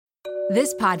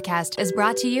This podcast is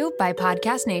brought to you by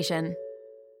Podcast Nation.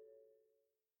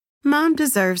 Mom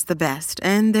deserves the best,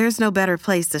 and there's no better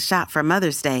place to shop for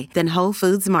Mother's Day than Whole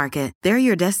Foods Market. They're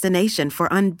your destination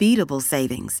for unbeatable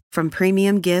savings, from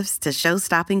premium gifts to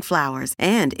show-stopping flowers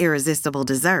and irresistible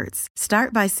desserts.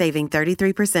 Start by saving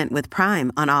 33% with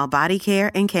Prime on all body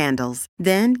care and candles.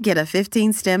 Then get a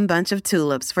 15-stem bunch of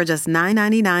tulips for just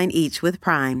 $9.99 each with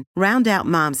Prime. Round out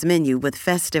Mom's menu with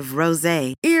festive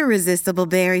rosé, irresistible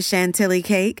berry chantilly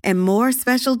cake, and more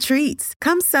special treats.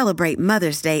 Come celebrate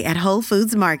Mother's Day at Whole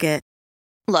Foods Market.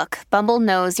 Look, Bumble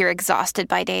knows you're exhausted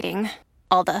by dating.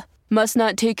 All the, must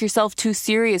not take yourself too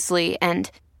seriously, and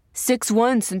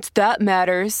 6'1" since that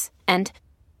matters, and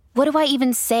what do I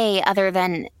even say other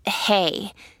than,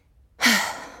 hey?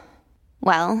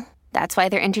 Well, that's why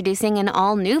they're introducing an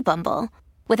all-new Bumble,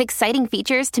 with exciting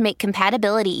features to make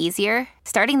compatibility easier,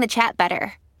 starting the chat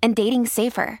better, and dating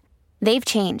safer. They've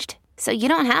changed, so you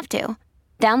don't have to.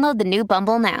 Download the new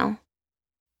Bumble now.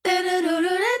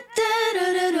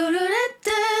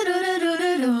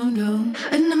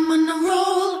 And I'm on a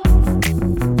roll.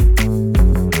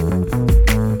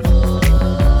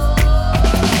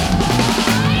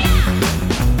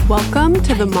 Welcome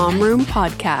to the Mom Room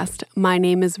Podcast. My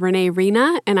name is Renee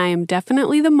Rena, and I am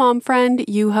definitely the mom friend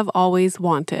you have always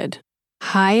wanted.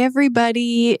 Hi,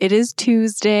 everybody. It is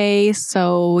Tuesday,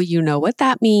 so you know what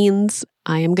that means.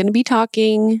 I am going to be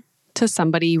talking to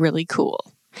somebody really cool.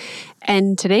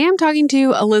 And today I'm talking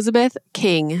to Elizabeth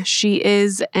King. She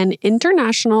is an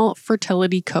international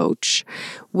fertility coach,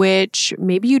 which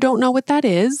maybe you don't know what that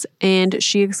is, and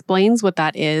she explains what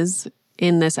that is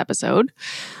in this episode.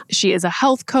 She is a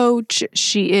health coach.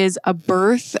 She is a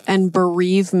birth and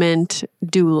bereavement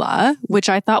doula, which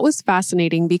I thought was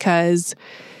fascinating because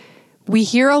we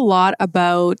hear a lot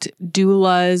about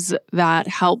doulas that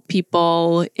help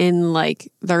people in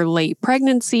like their late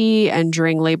pregnancy and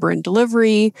during labor and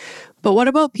delivery. But what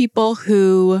about people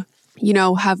who, you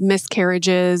know, have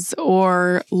miscarriages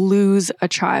or lose a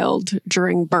child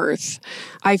during birth?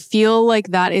 I feel like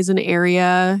that is an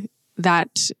area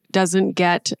that doesn't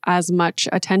get as much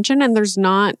attention, and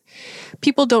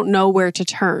people don't know where to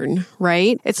turn,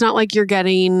 right? It's not like you're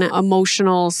getting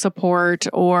emotional support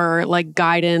or like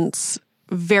guidance,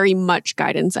 very much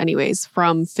guidance anyways,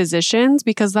 from physicians,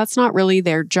 because that's not really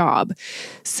their job.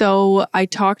 So I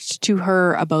talked to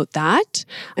her about that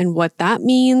and what that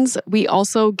means. We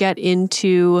also get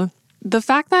into the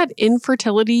fact that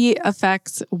infertility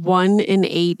affects 1 in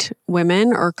 8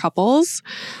 women or couples.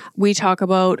 We talk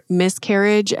about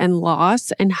miscarriage and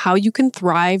loss and how you can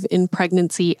thrive in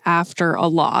pregnancy after a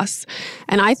loss.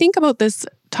 And I think about this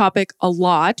topic a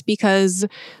lot because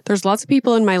there's lots of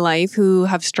people in my life who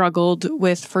have struggled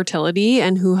with fertility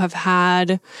and who have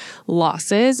had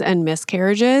losses and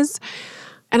miscarriages.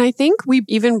 And I think we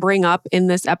even bring up in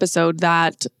this episode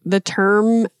that the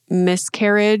term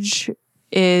miscarriage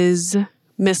is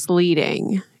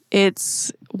misleading.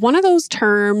 It's one of those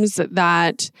terms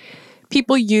that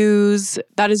people use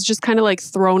that is just kind of like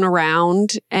thrown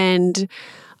around. And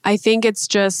I think it's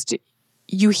just,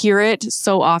 you hear it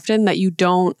so often that you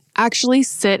don't actually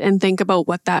sit and think about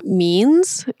what that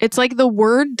means. It's like the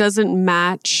word doesn't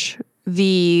match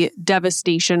the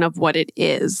devastation of what it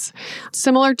is.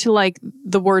 Similar to like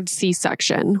the word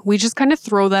C-section. We just kind of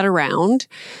throw that around,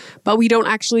 but we don't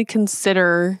actually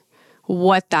consider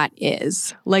what that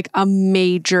is, like a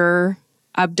major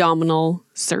abdominal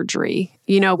surgery.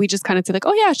 You know, we just kind of say like,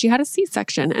 oh yeah, she had a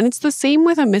C-section. And it's the same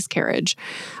with a miscarriage.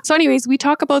 So anyways, we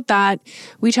talk about that.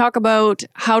 We talk about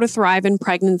how to thrive in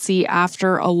pregnancy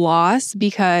after a loss,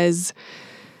 because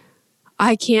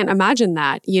I can't imagine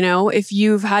that. You know, if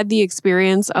you've had the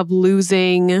experience of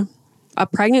losing a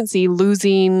pregnancy,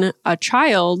 losing a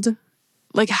child,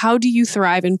 like, how do you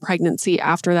thrive in pregnancy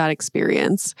after that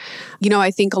experience? You know,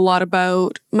 I think a lot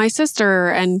about my sister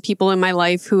and people in my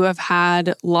life who have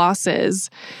had losses.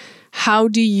 How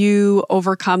do you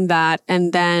overcome that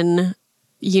and then,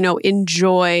 you know,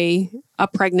 enjoy a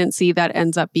pregnancy that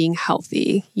ends up being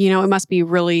healthy? You know, it must be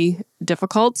really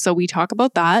difficult. So we talk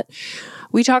about that.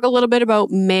 We talk a little bit about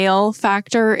male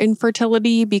factor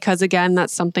infertility because, again,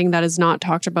 that's something that is not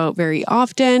talked about very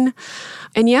often.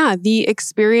 And yeah, the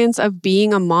experience of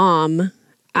being a mom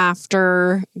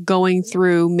after going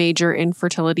through major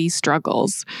infertility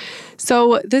struggles.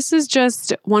 So this is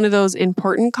just one of those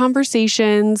important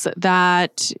conversations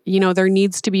that, you know, there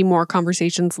needs to be more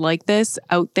conversations like this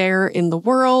out there in the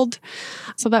world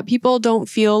so that people don't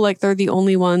feel like they're the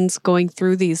only ones going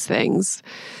through these things.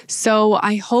 So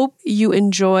I hope you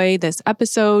enjoy this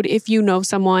episode. If you know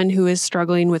someone who is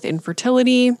struggling with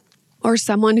infertility or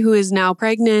someone who is now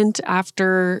pregnant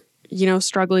after, you know,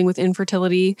 struggling with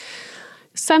infertility,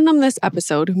 send them this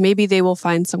episode. Maybe they will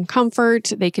find some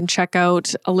comfort. They can check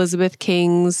out Elizabeth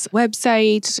King's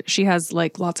website. She has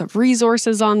like lots of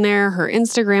resources on there, her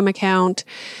Instagram account.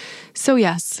 So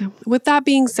yes, with that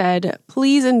being said,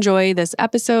 please enjoy this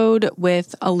episode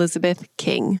with Elizabeth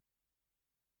King.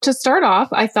 To start off,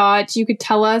 I thought you could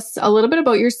tell us a little bit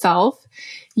about yourself,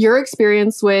 your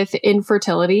experience with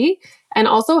infertility, and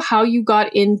also how you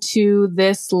got into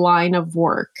this line of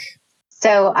work.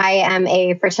 So I am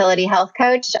a fertility health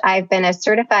coach. I've been a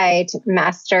certified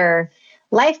master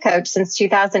life coach since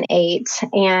 2008.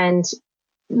 And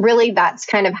really, that's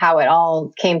kind of how it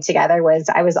all came together. Was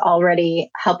I was already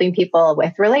helping people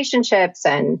with relationships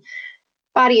and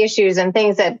body issues and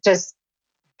things that just,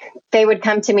 they would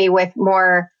come to me with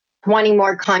wanting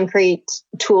more concrete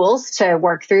tools to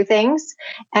work through things.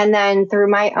 And then through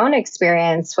my own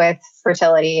experience with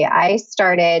fertility, I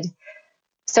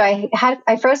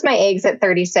froze my eggs at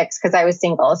 36 because I was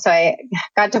single. So I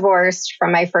got divorced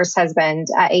from my first husband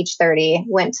at age 30,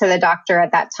 went to the doctor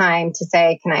at that time to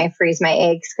say, can I freeze my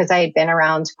eggs? Because I had been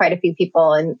around quite a few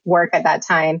people in work at that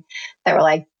time that were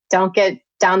like, don't get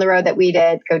down the road that we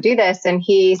did, go do this. And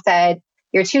he said,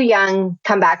 you're too young,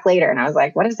 come back later. And I was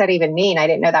like, what does that even mean? I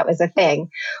didn't know that was a thing.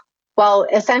 Well,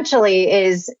 essentially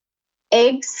is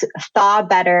eggs thaw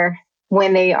better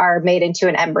when they are made into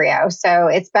an embryo. So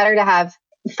it's better to have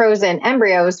frozen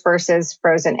embryos versus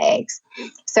frozen eggs.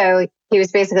 So he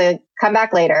was basically come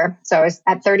back later. So I was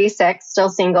at 36, still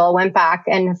single, went back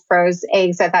and froze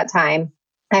eggs at that time.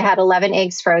 I had 11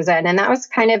 eggs frozen, and that was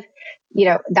kind of,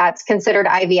 that's considered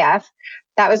IVF.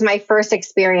 That was my first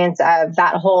experience of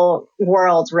that whole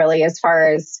world, really, as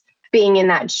far as being in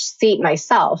that seat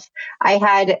myself.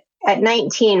 At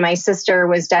 19, my sister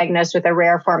was diagnosed with a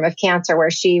rare form of cancer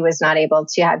where she was not able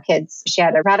to have kids. She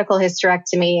had a radical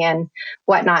hysterectomy and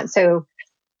whatnot. So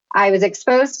I was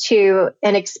exposed to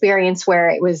an experience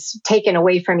where it was taken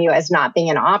away from you as not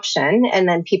being an option. And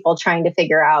then people trying to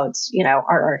figure out,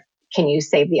 can you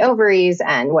save the ovaries?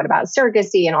 And what about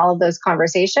surrogacy and all of those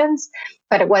conversations?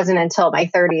 But it wasn't until my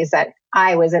 30s that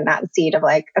I was in that seat of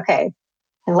like, okay,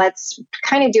 and let's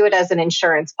kind of do it as an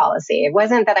insurance policy. It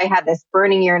wasn't that I had this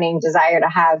burning, yearning desire to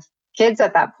have kids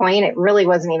at that point. It really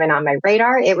wasn't even on my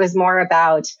radar. It was more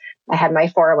about I had my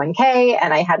 401k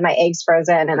and I had my eggs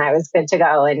frozen and I was good to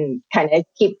go and kind of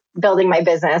keep building my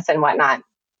business and whatnot.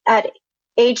 At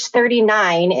age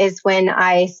 39 is when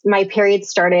my period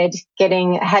started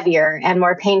getting heavier and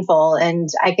more painful, and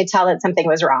I could tell that something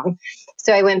was wrong.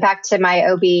 So I went back to my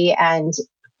OB and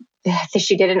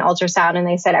she did an ultrasound and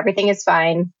they said everything is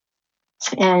fine.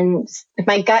 And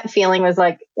my gut feeling was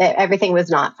like everything was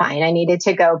not fine. I needed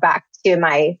to go back to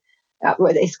my,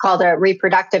 it's called a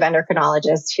reproductive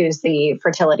endocrinologist, who's the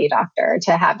fertility doctor,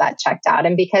 to have that checked out.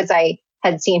 And because I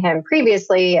had seen him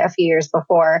previously a few years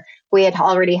before, we had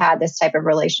already had this type of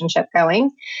relationship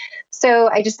going. So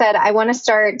I just said, I want to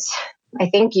start, I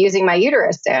think, using my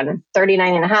uterus soon.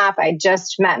 39 and a half. I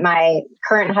just met my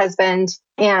current husband,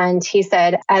 and he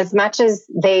said, as much as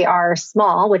they are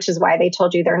small, which is why they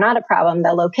told you they're not a problem,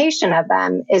 the location of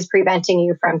them is preventing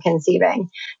you from conceiving.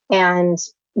 And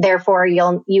therefore,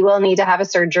 you will need to have a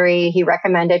surgery. He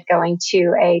recommended going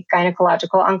to a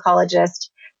gynecological oncologist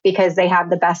because they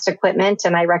have the best equipment.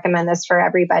 And I recommend this for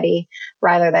everybody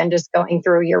rather than just going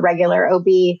through your regular OB,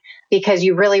 because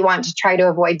you really want to try to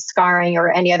avoid scarring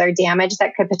or any other damage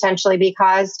that could potentially be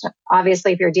caused.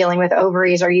 Obviously, if you're dealing with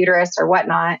ovaries or uterus or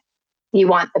whatnot, you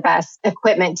want the best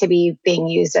equipment to be being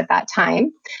used at that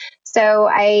time. So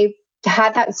I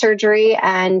had that surgery.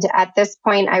 And at this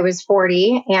point, I was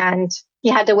 40 and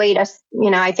you had to wait,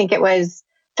 I think it was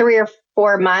 3 or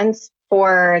 4 months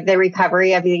for the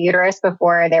recovery of the uterus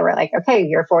before they were like, okay,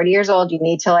 you're 40 years old. You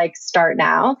need to start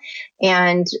now.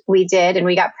 And we did, and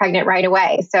we got pregnant right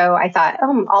away. So I thought,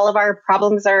 all of our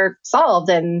problems are solved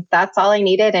and that's all I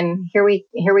needed. And here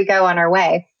we go on our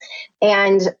way.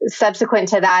 And subsequent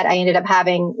to that, I ended up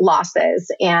having losses.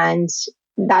 And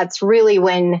that's really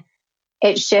when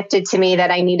it shifted to me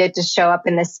that I needed to show up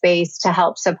in this space to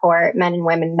help support men and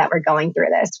women that were going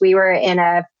through this. We were in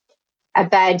a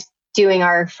bed doing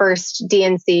our first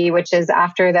DNC, which is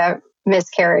after the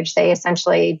miscarriage. They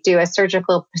essentially do a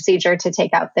surgical procedure to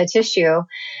take out the tissue.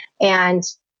 And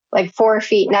 4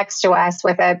 feet next to us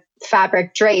with a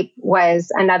fabric drape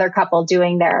was another couple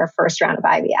doing their first round of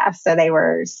IVF. So they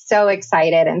were so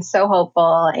excited and so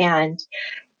hopeful. And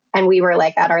we were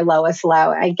at our lowest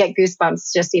low. I get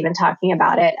goosebumps just even talking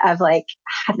about it, of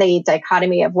the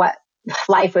dichotomy of what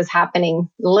life was happening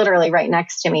literally right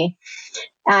next to me,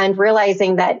 and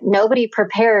realizing that nobody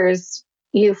prepares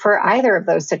you for either of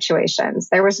those situations.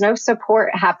 There was no support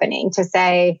happening to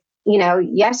say,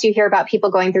 yes, you hear about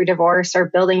people going through divorce or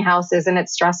building houses and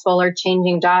it's stressful or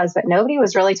changing jobs, but nobody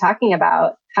was really talking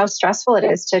about how stressful it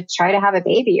is to try to have a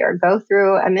baby or go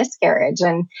through a miscarriage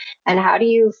and how do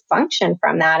you function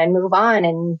from that and move on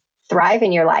and thrive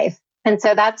in your life. And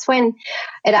so that's when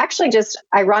it actually just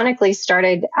ironically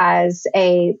started as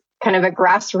a kind of a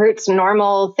grassroots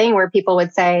normal thing where people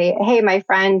would say, hey, my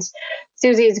friend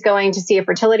Susie is going to see a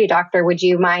fertility doctor. Would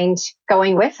you mind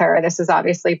going with her? This is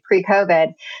obviously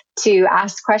pre-COVID, to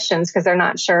ask questions because they're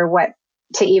not sure what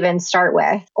to even start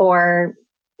with. Or,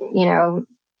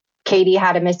 Katie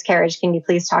had a miscarriage. Can you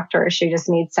please talk to her? She just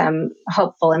needs some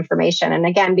hopeful information. And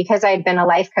again, because I had been a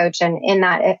life coach and in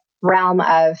that realm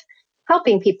of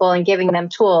helping people and giving them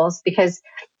tools, because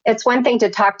it's one thing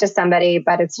to talk to somebody,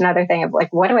 but it's another thing of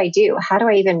like, what do I do? How do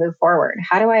I even move forward?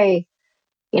 How do I,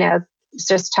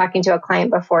 just talking to a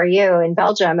client before you in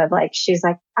Belgium of like, she's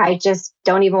like, I just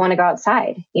don't even want to go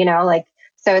outside,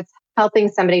 so it's helping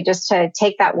somebody just to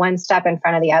take that one step in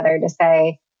front of the other to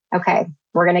say, okay,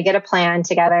 we're going to get a plan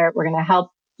together. We're going to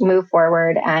help move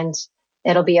forward and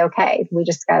it'll be okay. We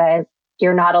just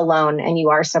you're not alone and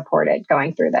you are supported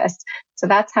going through this. So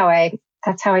that's how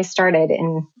I started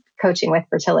in coaching with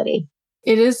fertility.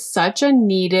 It is such a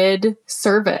needed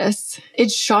service.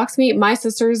 It shocks me. My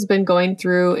sister's been going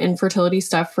through infertility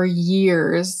stuff for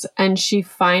years, and she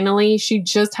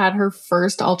just had her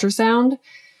first ultrasound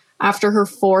after her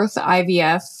fourth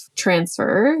IVF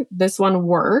transfer. This one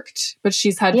worked, but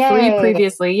she's had Yay. 3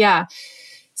 previously. Yeah.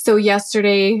 So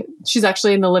yesterday, she's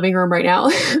actually in the living room right now.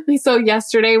 So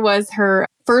yesterday was her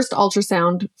first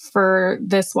ultrasound for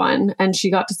this one, and she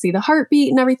got to see the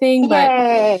heartbeat and everything. But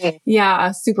Yay.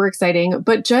 yeah, super exciting.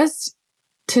 But just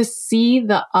to see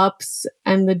the ups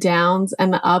and the downs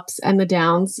and the ups and the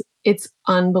downs, it's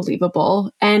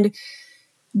unbelievable. And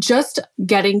just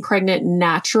getting pregnant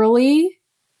naturally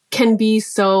can be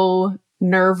so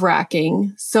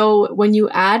nerve-wracking. So when you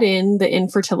add in the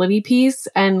infertility piece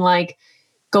and like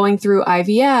going through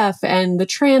IVF and the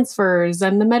transfers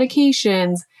and the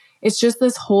medications, it's just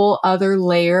this whole other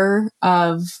layer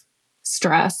of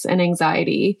stress and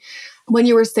anxiety. When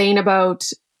you were saying about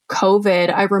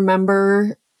COVID, I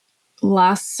remember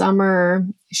last summer,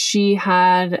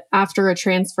 after a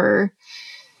transfer,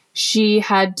 she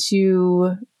had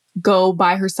to go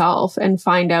by herself and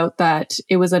find out that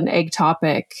it was an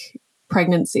ectopic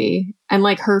pregnancy. And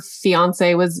like her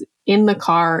fiance was in the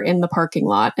car in the parking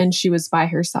lot and she was by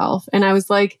herself. And I was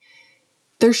like,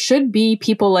 there should be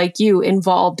people like you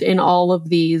involved in all of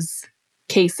these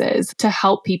cases to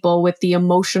help people with the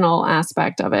emotional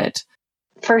aspect of it.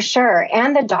 For sure.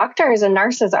 And the doctors and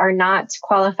nurses are not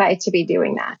qualified to be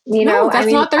doing that.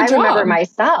 That's not their job. I remember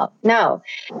myself. No.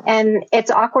 And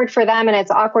it's awkward for them and it's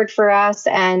awkward for us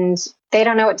and they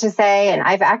don't know what to say. And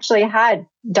I've actually had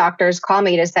doctors call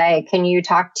me to say, can you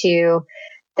talk to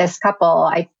this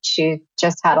couple? She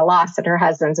just had a loss and her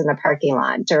husband's in the parking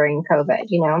lot during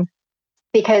COVID,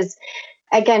 because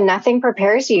again, nothing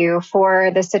prepares you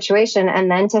for the situation. And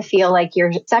then to feel like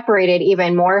you're separated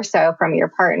even more so from your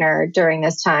partner during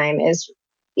this time is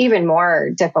even more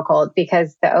difficult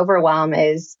because the overwhelm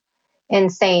is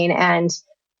insane. And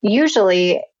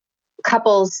usually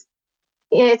couples,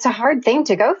 it's a hard thing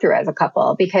to go through as a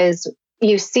couple because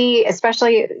you see,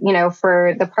 especially,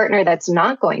 for the partner that's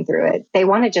not going through it, they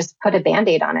want to just put a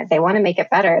Band-Aid on it. They want to make it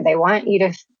better. They want you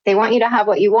to have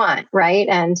what you want. Right.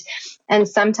 And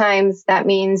sometimes that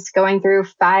means going through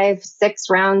 5, 6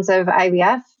 rounds of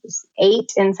IVF,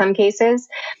 8 in some cases.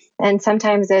 And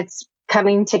sometimes it's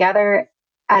coming together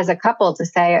as a couple to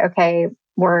say, okay,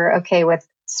 we're okay with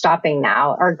stopping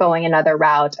now or going another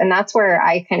route. And that's where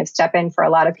I kind of step in for a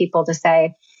lot of people to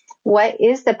say, what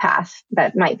is the path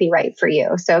that might be right for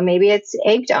you? So maybe it's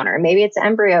egg donor, maybe it's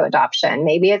embryo adoption,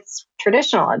 maybe it's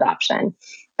traditional adoption,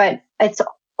 but it's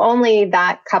only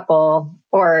that couple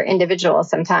or individual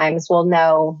sometimes will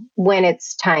know when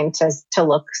it's time to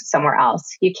look somewhere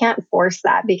else. You can't force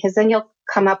that because then you'll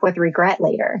come up with regret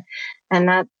later. And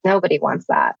that nobody wants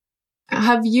that.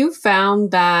 Have you found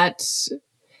that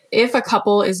if a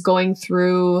couple is going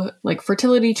through like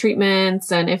fertility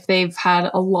treatments and if they've had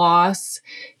a loss,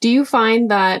 do you find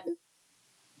that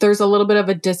there's a little bit of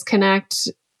a disconnect,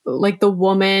 like the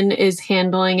woman is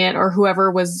handling it or whoever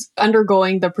was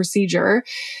undergoing the procedure?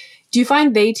 Do you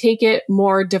find they take it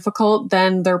more difficult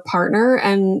than their partner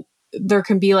and there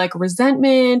can be like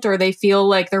resentment or they feel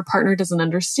like their partner doesn't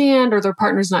understand or their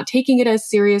partner's not taking it as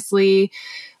seriously?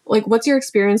 Like, what's your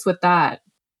experience with that?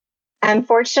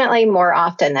 Unfortunately, more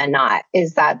often than not,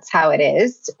 that's how it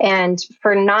is. And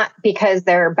for not because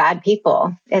they're bad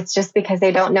people, it's just because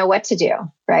they don't know what to do.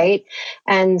 Right.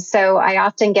 And so I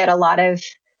often get a lot of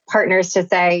partners to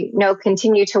say, no,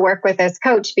 continue to work with this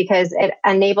coach because it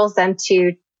enables them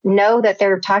to know that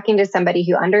they're talking to somebody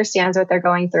who understands what they're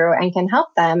going through and can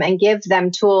help them and give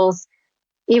them tools,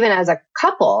 even as a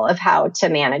couple, of how to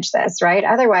manage this, right?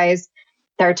 Otherwise,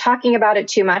 they're talking about it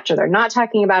too much or they're not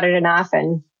talking about it enough.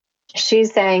 And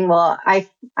she's saying, well,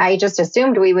 I just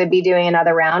assumed we would be doing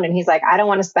another round. And he's like, I don't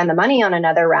want to spend the money on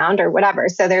another round or whatever.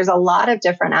 So there's a lot of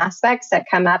different aspects that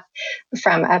come up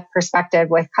from a perspective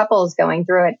with couples going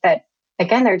through it that,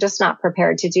 again, they're just not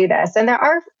prepared to do this. And there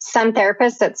are some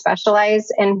therapists that specialize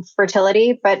in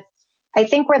fertility, but I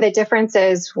think where the difference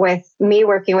is with me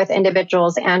working with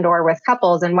individuals and or with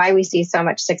couples and why we see so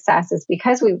much success is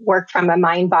because we work from a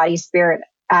mind, body, spirit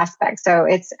aspect. So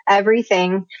it's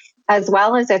everything, as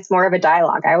well as it's more of a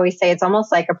dialogue. I always say it's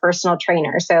almost like a personal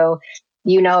trainer. So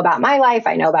you know about my life,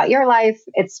 I know about your life.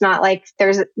 It's not like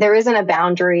there isn't a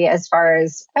boundary as far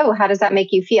as, oh, how does that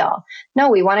make you feel? No,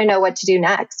 we want to know what to do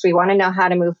next. We want to know how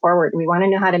to move forward. We want to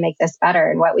know how to make this better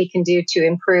and what we can do to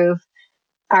improve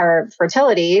our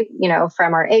fertility,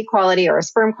 from our egg quality or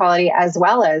sperm quality, as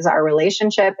well as our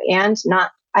relationship, and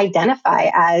not identify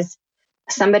as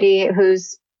somebody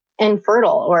who's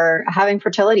infertile or having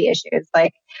fertility issues,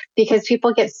 because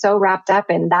people get so wrapped up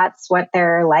in that's what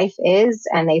their life is.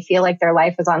 And they feel like their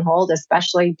life is on hold,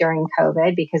 especially during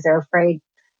COVID, because they're afraid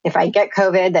if I get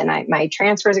COVID, then my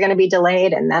transfer is going to be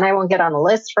delayed and then I won't get on the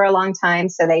list for a long time.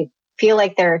 So they feel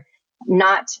like they're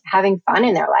not having fun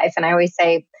in their life. And I always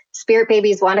say spirit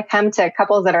babies want to come to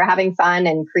couples that are having fun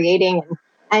and creating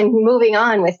and moving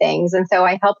on with things. And so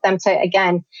I help them to,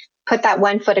 again, put that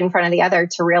one foot in front of the other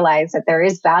to realize that there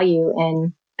is value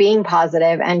in being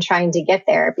positive and trying to get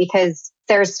there, because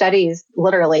there are studies,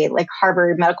 literally like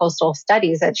Harvard Medical School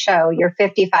studies, that show you're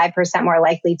 55% more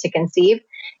likely to conceive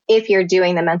if you're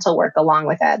doing the mental work along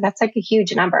with it. That's like a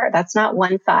huge number. That's not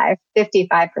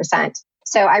 55%.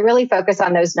 So I really focus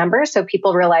on those numbers so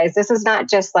people realize this is not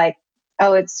just like,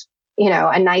 oh, it's,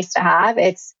 a nice to have.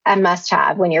 It's a must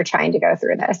have when you're trying to go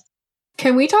through this.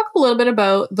 Can we talk a little bit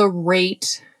about the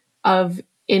rate of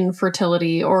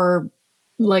infertility, or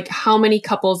like how many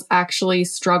couples actually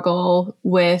struggle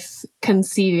with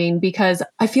conceiving? Because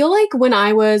I feel like when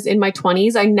I was in my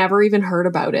 20s, I never even heard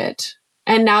about it.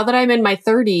 And now that I'm in my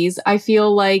 30s, I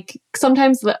feel like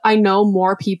sometimes I know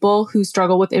more people who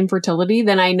struggle with infertility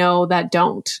than I know that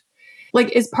don't.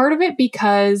 Like, is part of it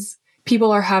because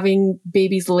people are having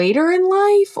babies later in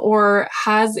life, or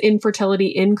has infertility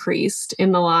increased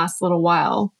in the last little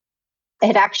while?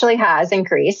 It actually has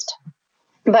increased,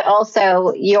 but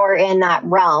also you're in that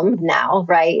realm now,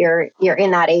 right? You're in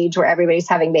that age where everybody's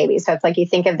having babies. So it's like you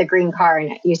think of the green car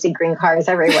and you see green cars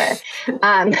everywhere.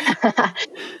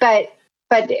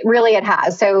 But really it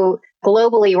has. So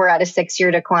globally, we're at a 6-year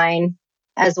decline,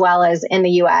 as well as in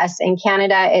the US. In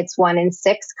Canada, it's 1 in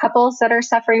 6 couples that are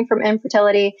suffering from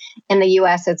infertility. In the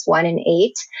US, it's 1 in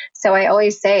 8. So I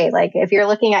always say, like, if you're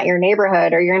looking at your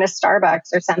neighborhood or you're in a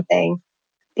Starbucks or something,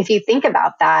 if you think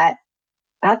about that,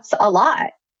 that's a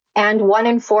lot. And 1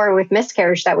 in 4 with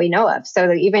miscarriage that we know of. So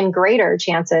the even greater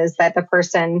chances that the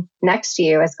person next to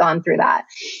you has gone through that.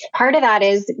 Part of that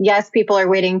is, yes, people are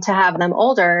waiting to have them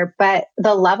older, but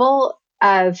the level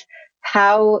of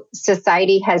how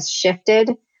society has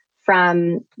shifted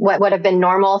from what would have been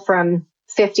normal from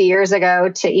 50 years ago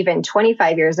to even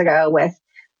 25 years ago with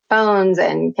phones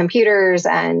and computers,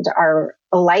 and our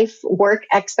life work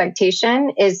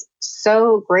expectation is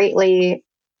so greatly,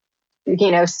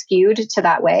 skewed to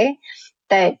that way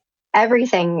that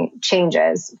everything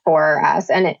changes for us,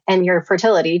 and your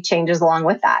fertility changes along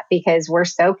with that, because we're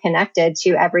so connected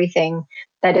to everything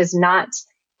that is not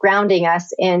grounding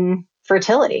us in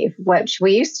fertility, which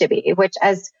we used to be, which,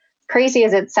 as crazy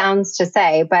as it sounds to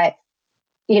say, but,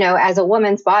 as a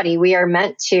woman's body, we are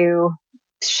meant to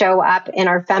show up in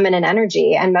our feminine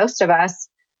energy. And most of us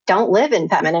don't live in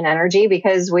feminine energy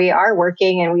because we are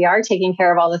working and we are taking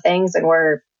care of all the things and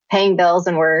we're paying bills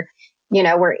and we're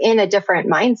in a different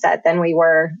mindset than we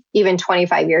were even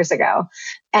 25 years ago.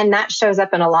 And that shows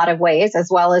up in a lot of ways, as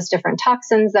well as different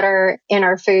toxins that are in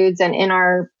our foods and in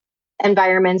our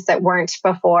environments that weren't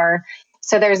before.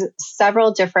 So there's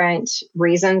several different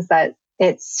reasons that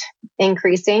it's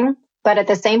increasing. But at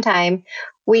the same time,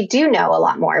 we do know a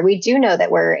lot more. We do know that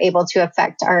we're able to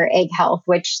affect our egg health,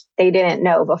 which they didn't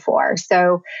know before.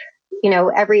 So,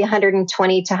 every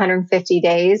 120 to 150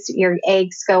 days, your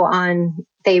eggs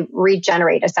they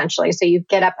regenerate essentially. So you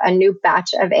get up a new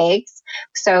batch of eggs.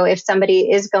 So if somebody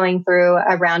is going through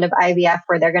a round of IVF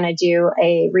where they're going to do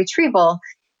a retrieval,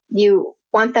 you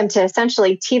want them to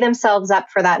essentially tee themselves up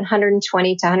for that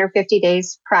 120 to 150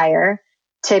 days prior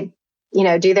to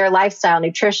do their lifestyle,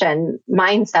 nutrition,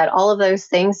 mindset, all of those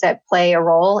things that play a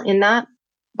role in that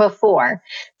before,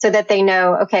 so that they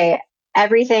know, okay,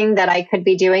 everything that I could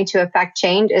be doing to affect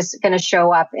change is going to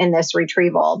show up in this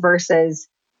retrieval versus,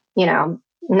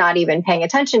 not even paying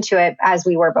attention to it as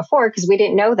we were before, because we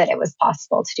didn't know that it was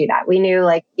possible to do that. We knew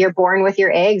like you're born with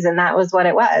your eggs and that was what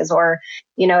it was. Or,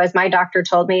 as my doctor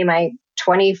told me, my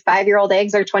 25-year-old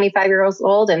eggs are 25 years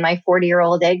old and my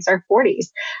 40-year-old eggs are 40s.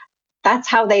 That's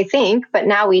how they think. But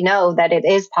now we know that it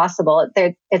is possible.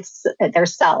 They're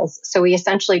cells. So we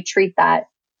essentially treat that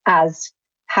as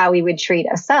how we would treat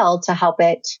a cell to help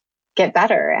it get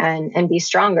better and be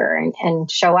stronger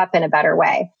and show up in a better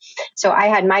way. So I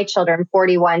had my children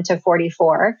 41 to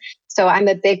 44. So I'm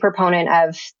a big proponent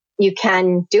of you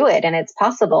can do it and it's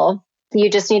possible. You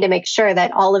just need to make sure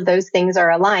that all of those things are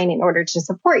aligned in order to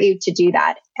support you to do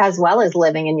that, as well as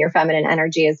living in your feminine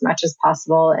energy as much as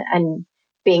possible and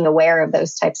being aware of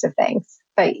those types of things.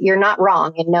 But you're not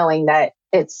wrong in knowing that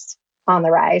it's on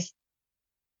the rise.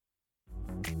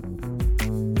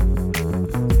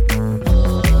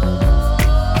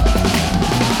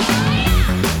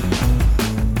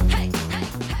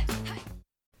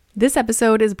 This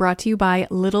episode is brought to you by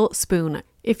Little Spoon.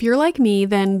 If you're like me,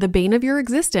 then the bane of your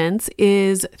existence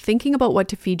is thinking about what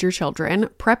to feed your children,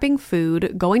 prepping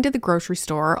food, going to the grocery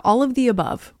store, all of the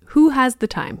above. Who has the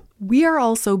time? We are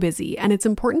all so busy, and it's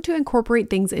important to incorporate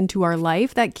things into our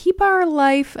life that keep our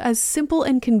life as simple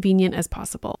and convenient as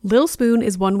possible. Little Spoon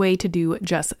is one way to do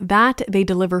just that. They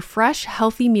deliver fresh,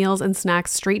 healthy meals and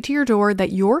snacks straight to your door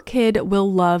that your kid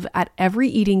will love at every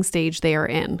eating stage they are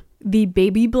in. The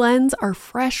baby blends are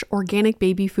fresh, organic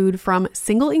baby food from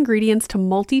single ingredients to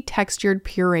multi-textured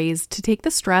purees to take the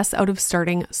stress out of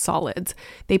starting solids.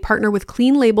 They partner with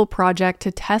Clean Label Project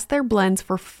to test their blends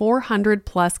for 400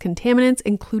 plus contaminants,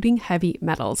 including heavy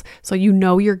metals, so you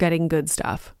know you're getting good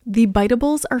stuff. The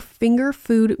Biteables are finger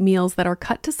food meals that are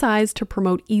cut to size to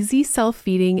promote easy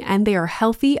self-feeding, and they are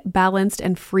healthy, balanced,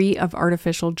 and free of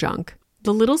artificial junk.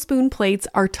 The Little Spoon plates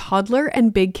are toddler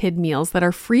and big kid meals that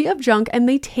are free of junk and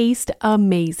they taste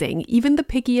amazing. Even the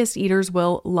pickiest eaters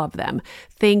will love them.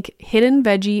 Think hidden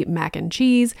veggie mac and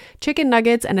cheese, chicken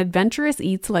nuggets, and adventurous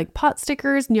eats like pot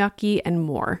stickers, gnocchi, and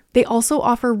more. They also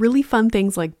offer really fun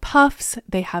things like puffs.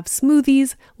 They have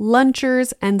smoothies,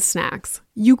 lunchers, and snacks.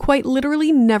 You quite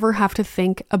literally never have to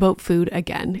think about food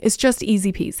again. It's just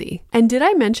easy peasy. And did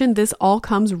I mention this all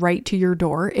comes right to your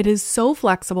door? It is so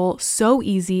flexible, so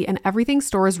easy, and everything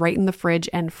stores right in the fridge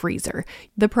and freezer.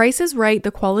 The price is right, the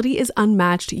quality is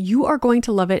unmatched. You are going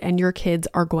to love it and your kids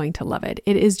are going to love it.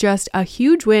 It is just a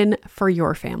huge win for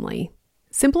your family.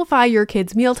 Simplify your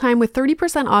kids' mealtime with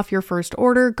 30% off your first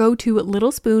order. Go to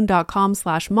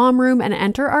littlespoon.com/momroom and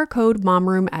enter our code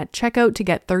momroom at checkout to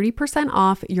get 30%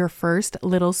 off your first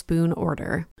Little Spoon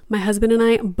order. My husband and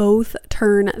I both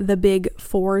turn the big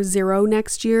 40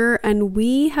 next year, and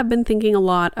we have been thinking a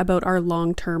lot about our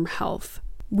long-term health.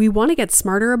 We want to get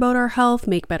smarter about our health,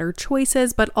 make better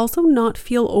choices, but also not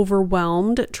feel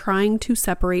overwhelmed trying to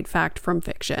separate fact from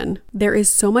fiction. There is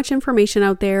so much information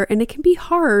out there, and it can be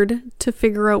hard to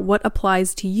figure out what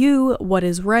applies to you, what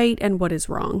is right, and what is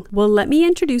wrong. Well, let me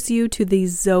introduce you to the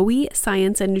Zoe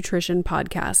Science and Nutrition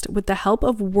podcast. With the help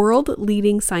of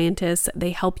world-leading scientists,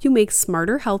 they help you make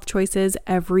smarter health choices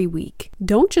every week.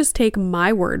 Don't just take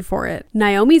my word for it.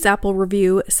 Naomi's Apple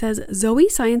review says Zoe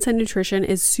Science and Nutrition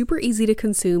is super easy to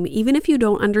consume even if you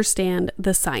don't understand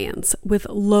the science, with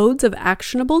loads of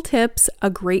actionable tips, a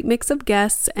great mix of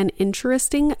guests, and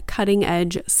interesting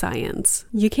cutting-edge science.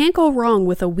 You can't go wrong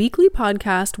with a weekly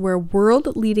podcast where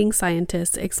world-leading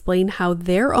scientists explain how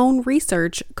their own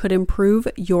research could improve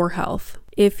your health.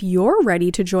 If you're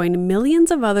ready to join millions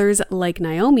of others like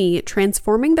Naomi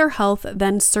transforming their health,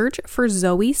 then search for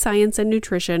Zoe Science and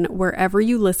Nutrition wherever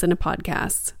you listen to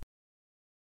podcasts.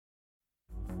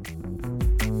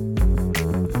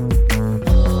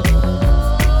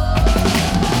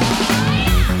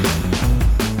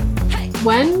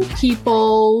 When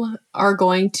people are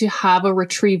going to have a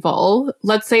retrieval,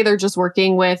 let's say they're just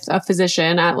working with a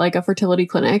physician at like a fertility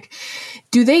clinic,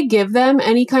 do they give them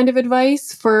any kind of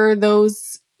advice for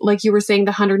those, like you were saying, the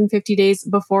 150 days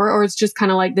before, or it's just kind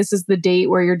of like, this is the date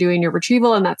where you're doing your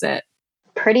retrieval and that's it?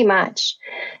 Pretty much.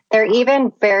 They're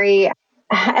even very,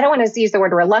 I don't want to use the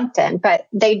word reluctant, but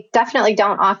they definitely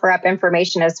don't offer up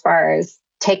information as far as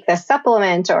take this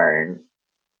supplement or,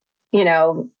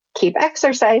 keep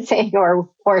exercising or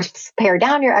pare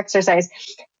down your exercise.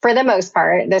 For the most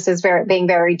part, this is being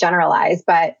very generalized,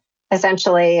 but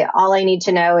essentially all I need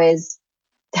to know is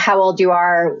how old you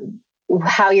are,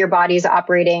 how your body's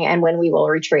operating, and when we will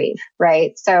retrieve,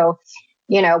 right? So,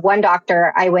 one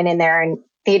doctor, I went in there and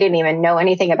he didn't even know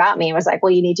anything about me and was like,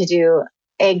 well, you need to do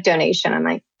egg donation. I'm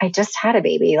like, I just had a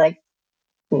baby like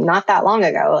not that long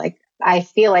ago. Like, I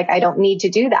feel like I don't need to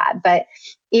do that. But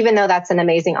even though that's an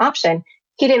amazing option,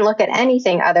 he didn't look at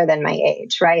anything other than my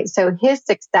age, right? So his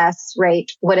success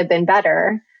rate would have been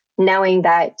better knowing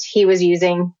that he was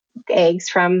using eggs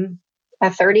from a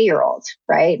 30-year-old,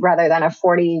 right? Rather than a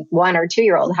 41 or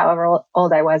 2-year-old, however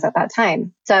old I was at that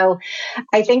time. So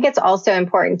I think it's also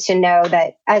important to know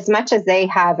that as much as they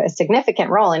have a significant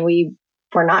role and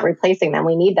we're not replacing them,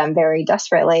 we need them very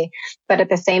desperately. But at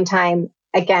the same time,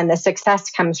 again, the success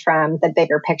comes from the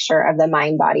bigger picture of the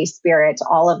mind, body, spirit,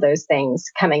 all of those things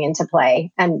coming into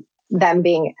play and them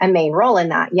being a main role in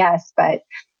that. Yes, but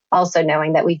also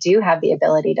knowing that we do have the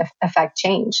ability to affect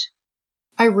change.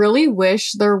 I really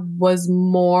wish there was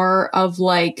more of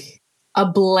like a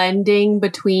blending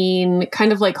between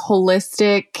kind of like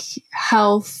holistic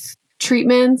health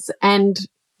treatments and,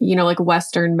 like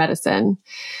Western medicine.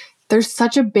 There's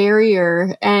such a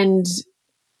barrier and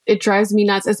it drives me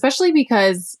nuts, especially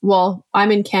because, well,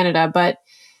 I'm in Canada, but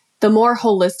the more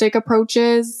holistic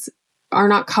approaches are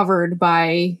not covered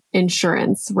by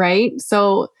insurance, right?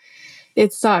 So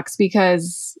it sucks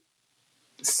because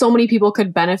so many people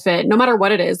could benefit, no matter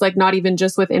what it is, like not even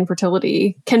just with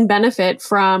infertility, can benefit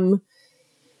from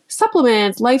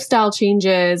supplements, lifestyle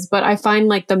changes. But I find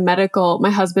like my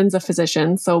husband's a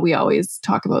physician, so we always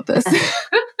talk about this.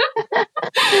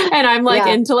 And I'm like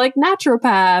into like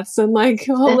naturopaths and like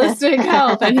holistic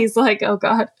health. And he's like, oh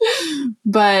God.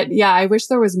 But yeah, I wish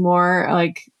there was more.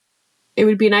 Like, it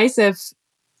would be nice if,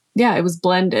 it was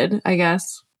blended, I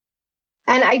guess.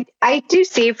 And I do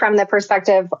see from the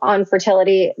perspective on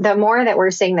fertility, the more that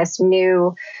we're seeing this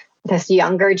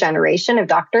younger generation of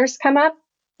doctors come up,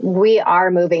 we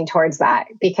are moving towards that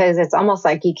because it's almost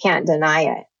like you can't deny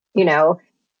it.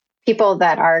 People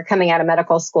that are coming out of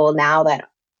medical school now that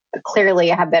clearly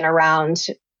have been around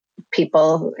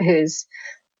people whose,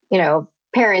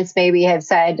 parents maybe have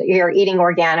said you're eating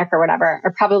organic or whatever,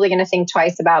 are probably going to think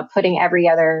twice about putting every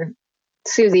other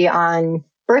Susie on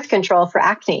birth control for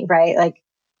acne, right? Like,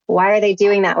 why are they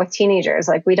doing that with teenagers?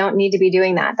 Like, we don't need to be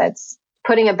doing that. That's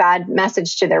putting a bad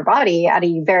message to their body at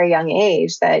a very young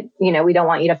age that, we don't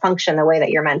want you to function the way that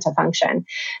you're meant to function.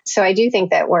 So I do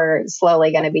think that we're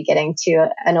slowly going to be getting to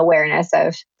an awareness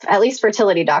of at least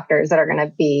fertility doctors that are going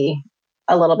to be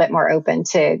a little bit more open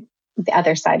to the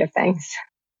other side of things.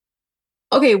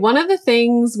 Okay, one of the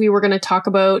things we were going to talk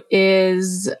about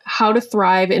is how to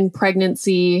thrive in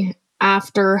pregnancy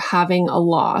after having a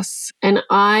loss. And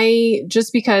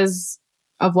just because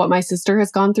of what my sister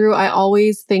has gone through, I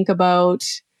always think about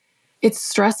it's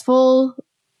stressful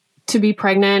to be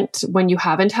pregnant when you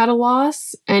haven't had a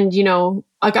loss. And,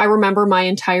 like I remember my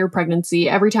entire pregnancy,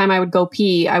 every time I would go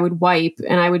pee, I would wipe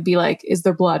and I would be like, is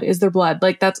there blood? Is there blood?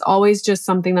 Like that's always just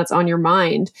something that's on your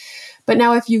mind. But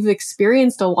now if you've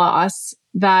experienced a loss,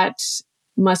 that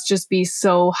must just be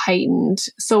so heightened.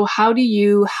 So how do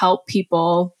you help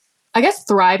people, I guess,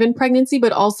 thrive in pregnancy,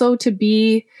 but also to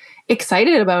be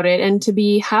excited about it and to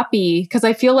be happy? Because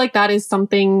I feel like that is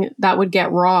something that would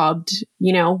get robbed,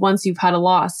 once you've had a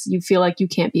loss, you feel like you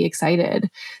can't be excited.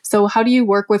 So how do you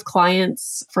work with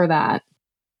clients for that?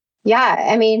 Yeah,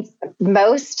 I mean,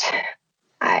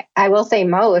 I will say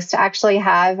most actually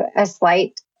have a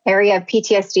slight area of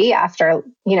PTSD after,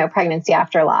 pregnancy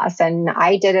after loss. And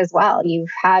I did as well. You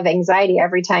have anxiety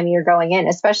every time you're going in,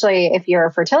 especially if you're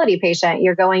a fertility patient,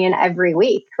 you're going in every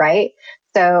week, right?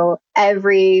 So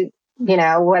every,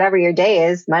 whatever your day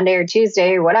is, Monday or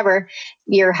Tuesday or whatever,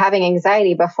 you're having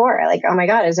anxiety before, like, oh my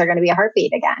God, is there going to be a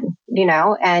heartbeat again?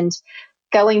 And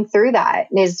going through that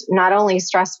is not only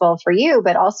stressful for you,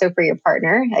 but also for your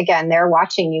partner. Again, they're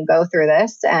watching you go through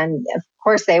this. And of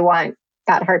course they want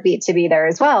that heartbeat to be there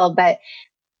as well, but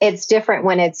it's different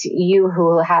when it's you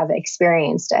who have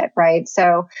experienced it, right?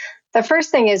 So the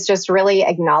first thing is just really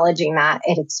acknowledging that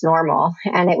it's normal,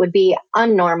 and it would be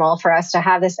unnormal for us to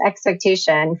have this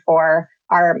expectation for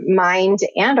our mind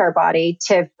and our body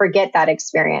to forget that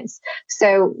experience.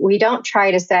 So we don't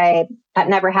try to say that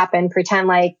never happened, pretend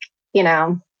like,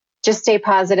 just stay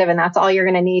positive and that's all you're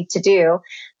going to need to do.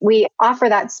 We offer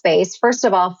that space, first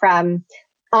of all, from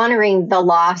honoring the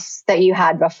loss that you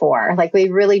had before. Like we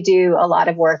really do a lot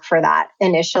of work for that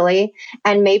initially.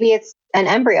 And maybe it's an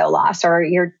embryo loss or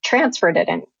your transfer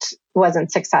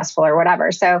wasn't successful or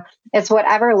whatever. So it's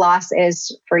whatever loss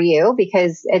is for you,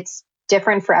 because it's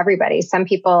different for everybody. Some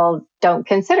people don't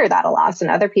consider that a loss, and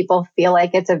other people feel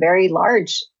like it's a very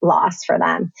large loss for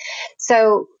them.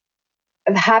 So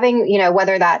having,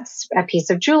 whether that's a piece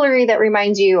of jewelry that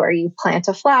reminds you, or you plant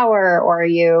a flower, or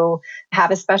you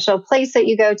have a special place that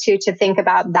you go to think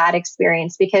about that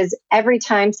experience. Because every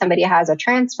time somebody has a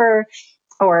transfer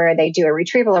or they do a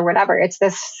retrieval or whatever, it's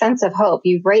this sense of hope.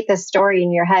 You write this story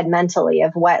in your head mentally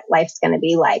of what life's going to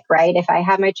be like, right? If I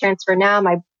have my transfer now,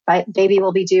 my baby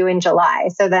will be due in July.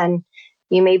 So then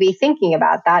you may be thinking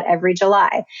about that every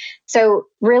July. So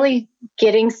really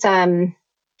getting some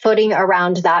footing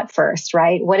around that first,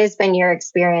 right? What has been your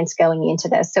experience going into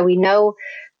this? So we know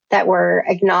that we're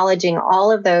acknowledging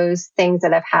all of those things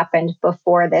that have happened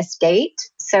before this date.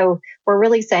 So we're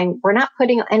really saying we're not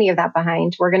putting any of that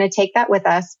behind. We're going to take that with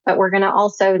us, but we're going to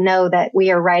also know that we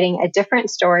are writing a different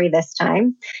story this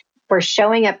time. We're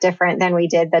showing up different than we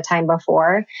did the time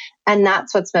before. And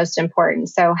that's what's most important.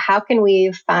 So how can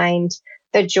we find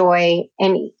the joy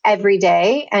in every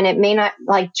day? And it may not,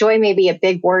 like, joy may be a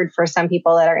big word for some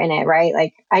people that are in it, right?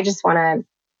 Like, I just want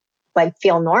to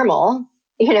feel normal,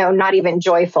 not even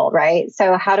joyful, right?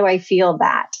 So how do I feel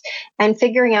that? And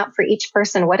figuring out for each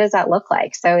person, what does that look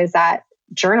like? So is that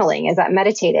journaling? Is that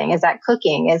meditating? Is that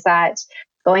cooking? Is that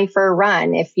going for a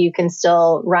run, if you can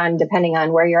still run, depending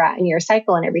on where you're at in your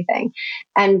cycle and everything?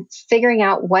 And figuring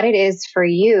out what it is for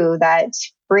you that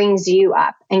brings you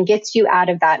up and gets you out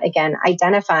of that, again,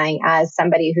 identifying as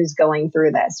somebody who's going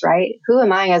through this, right? Who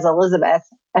am I as Elizabeth,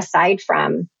 aside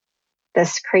from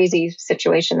this crazy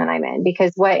situation that I'm in?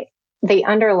 Because what the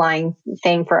underlying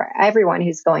thing for everyone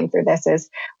who's going through this is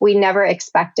we never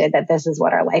expected that this is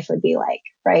what our life would be like,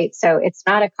 right? So it's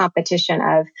not a competition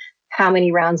of how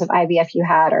many rounds of IVF you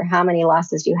had or how many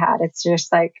losses you had. It's just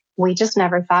like, we just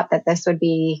never thought that this would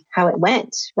be how it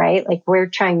went, right? Like, we're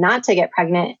trying not to get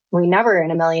pregnant. We never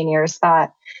in a million years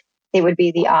thought it would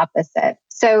be the opposite.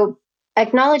 So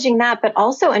acknowledging that, but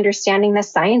also understanding the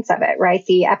science of it, right?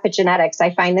 The epigenetics.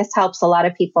 I find this helps a lot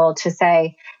of people to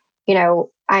say,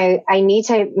 I need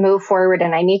to move forward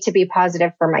and I need to be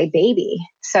positive for my baby.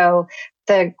 So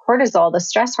the cortisol, the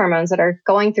stress hormones that are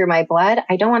going through my blood,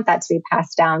 I don't want that to be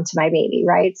passed down to my baby,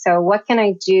 right? So what can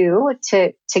I do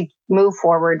to move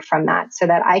forward from that so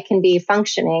that I can be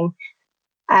functioning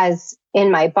as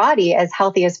in my body as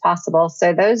healthy as possible?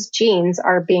 So those genes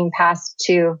are being passed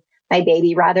to my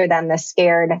baby rather than the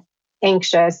scared,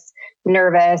 anxious,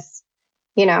 nervous,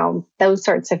 those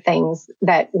sorts of things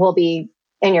that will be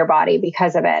in your body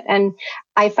because of it. And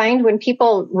I find when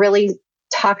people really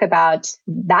talk about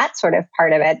that sort of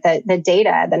part of it, the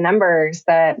data, the numbers,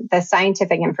 the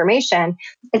scientific information,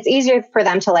 it's easier for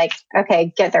them to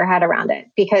get their head around it,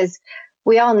 because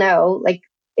we all know,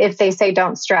 if they say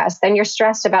don't stress, then you're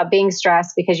stressed about being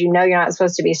stressed because you're not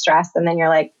supposed to be stressed. And then you're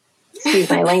like, excuse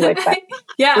my language, but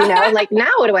yeah.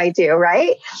 Now what do I do?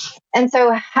 Right. And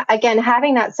so again,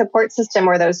 having that support system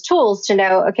or those tools to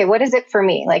know, okay, what is it for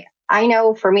me? I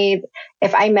know for me,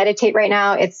 if I meditate right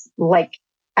now, it's like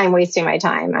I'm wasting my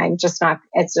time.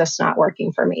 It's just not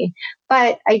working for me.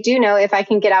 But I do know if I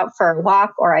can get out for a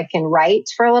walk or I can write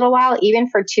for a little while, even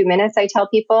for 2 minutes, I tell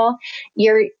people,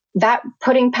 that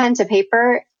putting pen to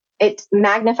paper, it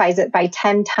magnifies it by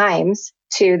 10 times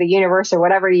to the universe or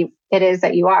whatever it is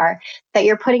that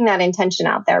you're putting that intention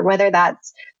out there, whether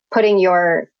that's putting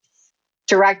your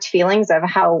direct feelings of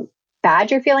how bad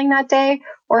you're feeling that day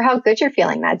or how good you're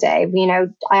feeling that day.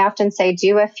 I often say,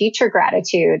 do a future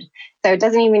gratitude. So it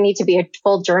doesn't even need to be a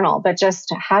full journal, but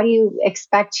just how do you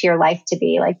expect your life to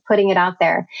be, putting it out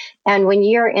there. And when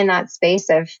you're in that space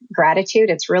of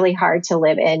gratitude, it's really hard to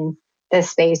live in the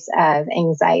space of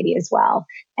anxiety as well.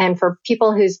 And for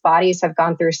people whose bodies have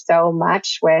gone through so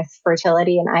much with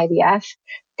fertility and IVF,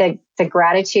 the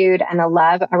gratitude and the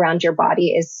love around your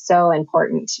body is so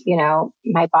important.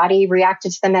 My body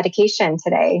reacted to the medication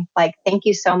today. Thank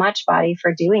you so much, body,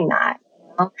 for doing that.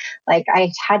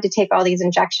 I had to take all these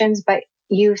injections, but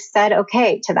you said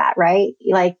okay to that, right?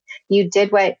 You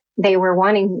did what they were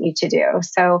wanting you to do.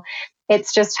 So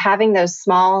it's just having those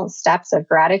small steps of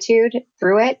gratitude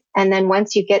through it. And then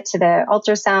once you get to the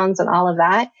ultrasounds and all of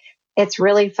that, it's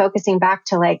really focusing back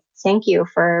to thank you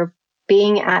for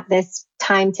being at this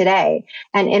time today.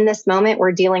 And in this moment,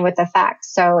 we're dealing with the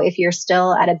facts. So if you're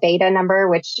still at a beta number,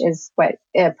 which is what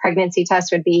a pregnancy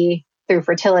test would be through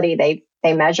fertility,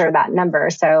 they measure that number.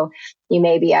 So you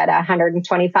may be at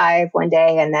 125 one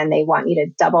day, and then they want you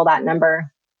to double that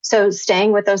number. So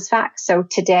staying with those facts. So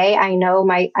today I know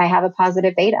I have a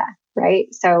positive beta, right?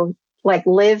 So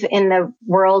live in the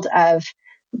world of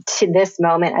to this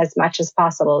moment as much as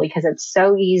possible, because it's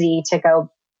so easy to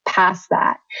go past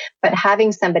that. But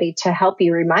having somebody to help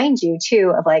you, remind you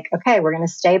too of okay, we're going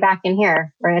to stay back in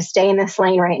here. We're going to stay in this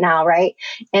lane right now, right?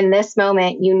 In this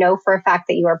moment, for a fact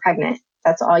that you are pregnant.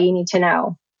 That's all you need to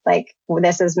know. Like,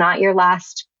 this is not your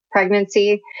last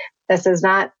pregnancy. This is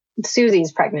not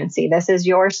Susie's pregnancy. This is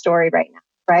your story right now,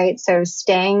 right? So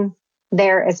staying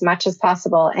there as much as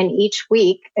possible. And each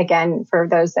week, again, for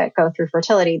those that go through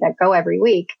fertility, that go every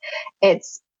week,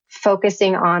 it's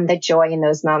focusing on the joy in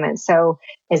those moments. So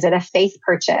is it a faith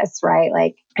purchase, right?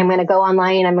 Like, I'm going to go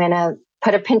online, I'm going to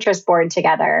put a Pinterest board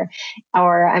together,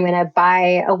 or I'm going to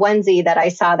buy a onesie that I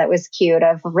saw that was cute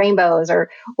of rainbows or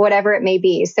whatever it may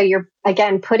be. So you're,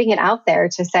 again, putting it out there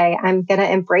to say, I'm going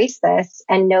to embrace this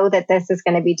and know that this is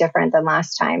going to be different than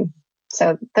last time.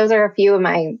 So those are a few of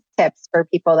my tips for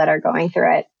people that are going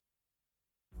through it.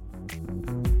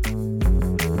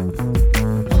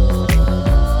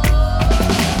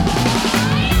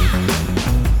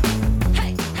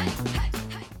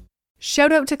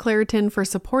 Shout out to Claritin for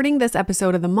supporting this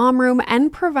episode of the Mom Room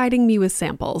and providing me with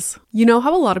samples. You know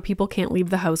how a lot of people can't leave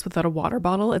the house without a water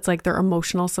bottle? It's like their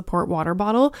emotional support water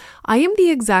bottle. I am the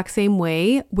exact same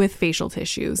way with facial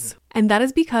tissues. And that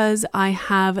is because I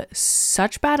have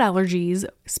such bad allergies,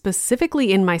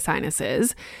 specifically in my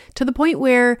sinuses, to the point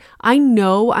where I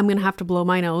know I'm going to have to blow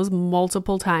my nose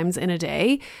multiple times in a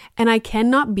day, and I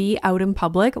cannot be out in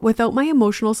public without my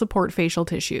emotional support facial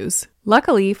tissues.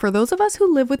 Luckily, for those of us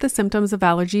who live with the symptoms of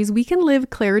allergies, we can live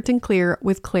Claritin Clear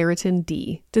with Claritin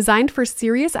D. Designed for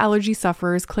serious allergy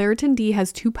sufferers, Claritin D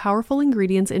has 2 powerful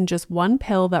ingredients in just one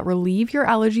pill that relieve your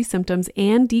allergy symptoms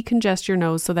and decongest your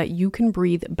nose so that you can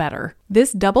breathe better.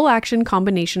 This double action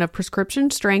combination of prescription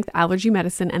strength allergy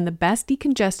medicine and the best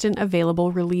decongestant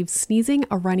available relieves sneezing,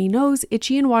 a runny nose,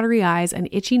 itchy and watery eyes, an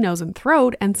itchy nose and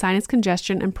throat, and sinus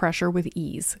congestion and pressure with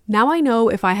ease. Now I know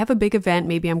if I have a big event,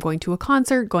 maybe I'm going to a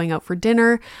concert, going out for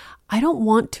dinner, I don't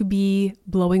want to be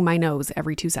blowing my nose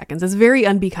every 2 seconds. It's very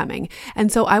unbecoming.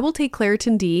 And so I will take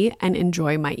Claritin D and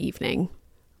enjoy my evening.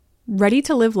 Ready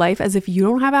to live life as if you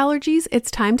don't have allergies? It's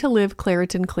time to live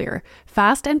Claritin Clear.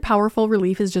 Fast and powerful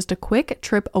relief is just a quick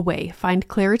trip away. Find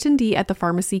Claritin D at the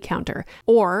pharmacy counter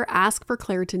or ask for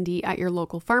Claritin D at your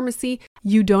local pharmacy.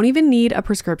 You don't even need a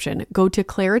prescription. Go to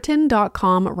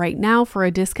Claritin.com right now for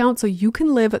a discount so you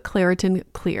can live Claritin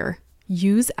Clear.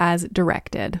 Use as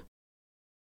directed.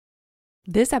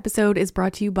 This episode is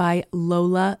brought to you by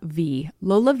Lola V.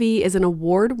 Lola V is an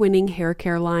award-winning hair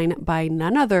care line by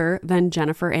none other than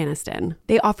Jennifer Aniston.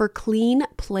 They offer clean,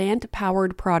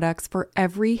 plant-powered products for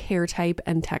every hair type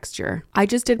and texture. I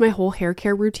just did my whole hair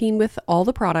care routine with all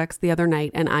the products the other night,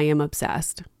 and I am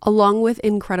obsessed. Along with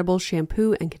incredible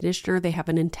shampoo and conditioner, they have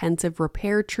an intensive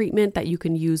repair treatment that you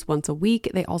can use once a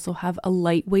week. They also have a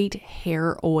lightweight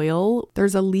hair oil.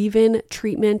 There's a leave-in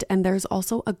treatment, and there's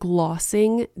also a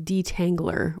glossing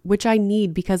detangler, which I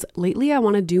need because lately I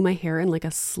want to do my hair in like a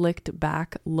slicked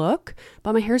back look,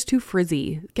 but my hair's too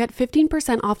frizzy. Get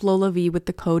 15% off Lola V with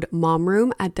the code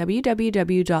MOMROOM at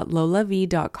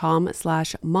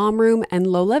www.lolav.com/momroom, and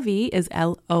Lola V is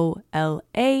LOLAVIE.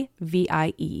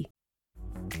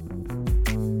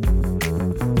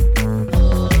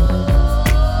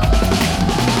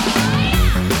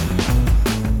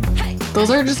 Those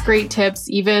are just great tips,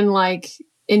 even like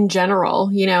in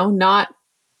general, you know, not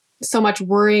so much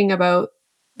worrying about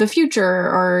the future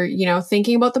or, you know,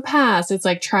 thinking about the past. It's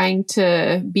like trying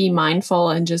to be mindful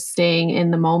and just staying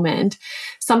in the moment.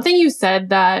 Something you said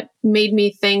that made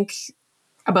me think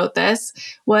about this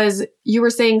was you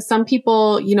were saying some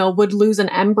people, you know, would lose an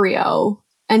embryo,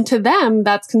 and to them,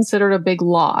 that's considered a big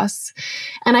loss.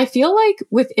 And I feel like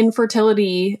with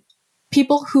infertility,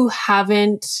 people who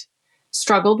haven't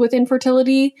struggled with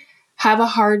infertility have a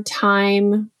hard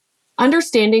time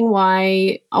understanding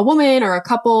why a woman or a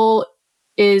couple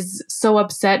is so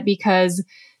upset because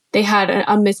they had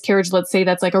a miscarriage, let's say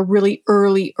that's like a really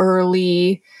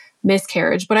early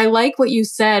miscarriage. But I like what you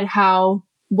said, how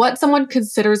what someone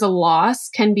considers a loss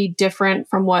can be different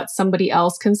from what somebody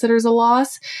else considers a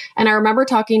loss. And I remember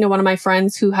talking to one of my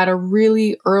friends who had a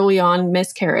really early on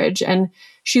miscarriage, and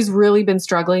she's really been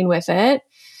struggling with it.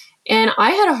 And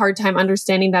I had a hard time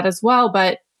understanding that as well.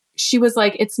 But she was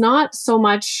like, it's not so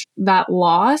much that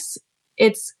loss.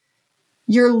 It's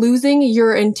you're losing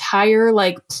your entire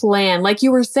like plan. Like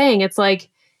you were saying, it's like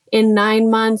in 9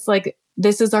 months, like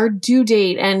this is our due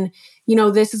date. And, you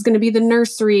know, this is going to be the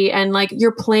nursery. And like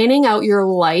you're planning out your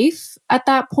life at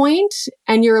that point,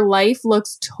 and your life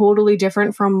looks totally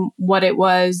different from what it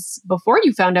was before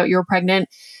you found out you were pregnant.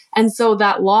 And so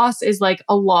that loss is like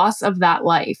a loss of that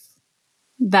life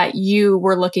that you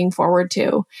were looking forward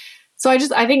to. So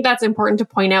I think that's important to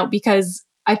point out, because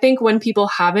I think when people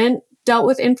haven't dealt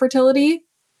with infertility,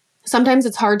 sometimes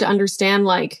it's hard to understand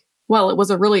like, well, it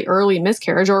was a really early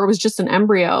miscarriage or it was just an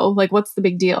embryo. Like, what's the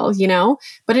big deal, you know?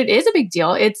 But it is a big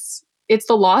deal. It's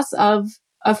the loss of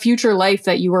a future life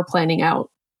that you were planning out.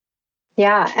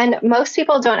 Yeah. And most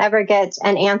people don't ever get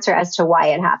an answer as to why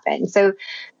it happened. So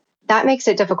that makes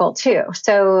it difficult too.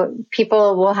 So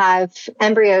people will have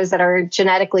embryos that are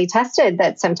genetically tested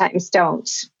that sometimes don't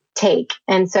take.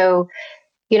 And so,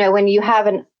 when you have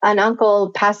an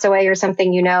uncle pass away or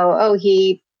something, oh,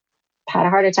 he had a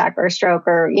heart attack or a stroke,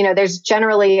 or, there's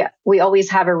generally, we always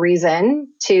have a reason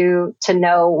to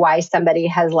know why somebody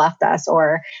has left us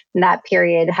or that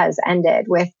period has ended.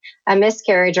 With a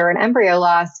miscarriage or an embryo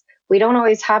loss, we don't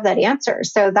always have that answer.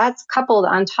 So that's coupled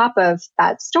on top of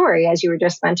that story, as you were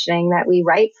just mentioning, that we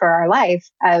write for our life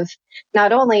of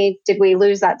not only did we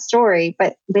lose that story,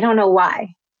 but we don't know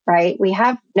why, right? We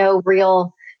have no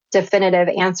real definitive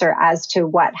answer as to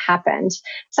what happened.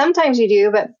 Sometimes you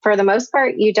do, but for the most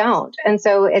part, you don't. And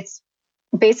so it's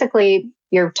basically,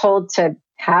 you're told to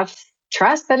have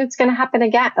trust that it's going to happen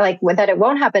again, like that it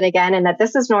won't happen again, and that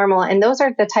this is normal. And those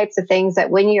are the types of things that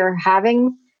when you're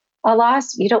having a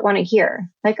loss, you don't want to hear.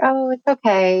 Like, oh, it's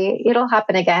okay, it'll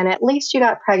happen again. At least you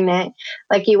got pregnant.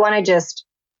 Like, you want to just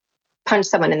punch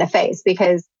someone in the face,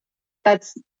 because that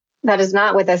is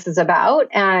not what this is about.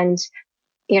 And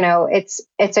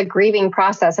it's a grieving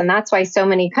process. And that's why so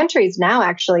many countries now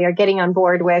actually are getting on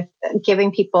board with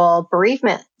giving people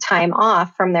bereavement time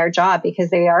off from their job, because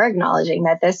they are acknowledging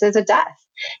that this is a death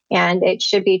and it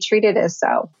should be treated as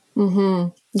so. Mm-hmm.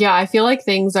 Yeah, I feel like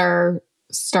things are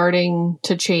starting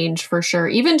to change for sure.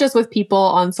 Even just with people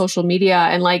on social media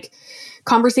and like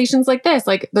conversations like this,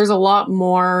 like there's a lot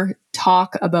more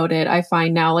talk about it. I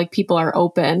find now, like, people are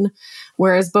open,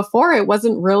 whereas before it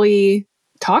wasn't really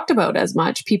talked about as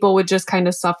much. People would just kind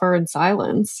of suffer in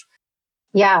silence.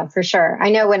 Yeah, for sure. I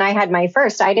know when I had my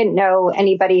first, I didn't know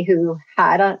anybody who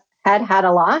had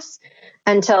a loss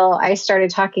until I started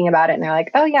talking about it. And they're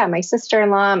like, oh yeah, my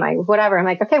sister-in-law, my whatever. I'm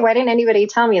like, okay, why didn't anybody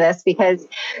tell me this? Because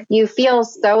you feel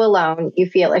so alone. You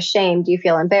feel ashamed. You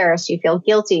feel embarrassed. You feel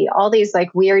guilty. All these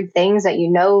like weird things that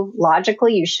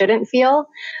logically you shouldn't feel.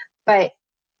 But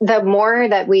the more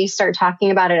that we start talking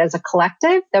about it as a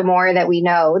collective, the more that we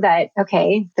know that,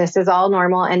 okay, this is all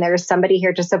normal and there's somebody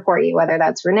here to support you, whether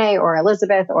that's Renee or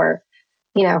Elizabeth or,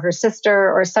 her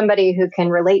sister or somebody who can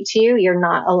relate to you. You're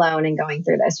not alone in going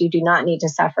through this. You do not need to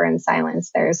suffer in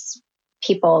silence. There's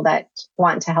people that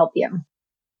want to help you.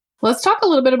 Let's talk a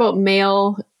little bit about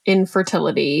male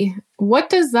infertility. What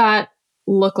does that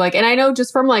look like? And I know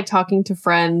just from like talking to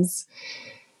friends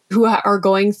who are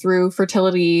going through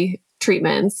fertility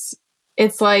treatments,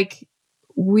 it's like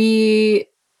we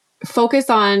focus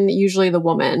on usually the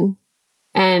woman,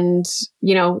 and,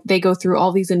 they go through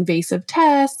all these invasive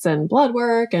tests and blood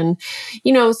work. And,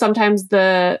 sometimes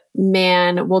the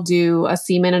man will do a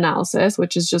semen analysis,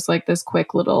 which is just like this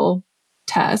quick little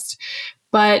test.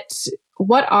 But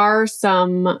what are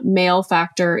some male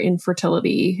factor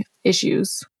infertility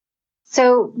issues?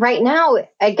 So right now,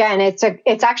 again, it's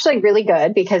actually really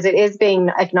good, because it is being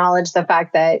acknowledged, the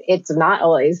fact that it's not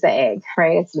always the egg,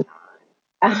 right? It's not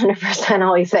 100%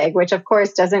 always the egg, which of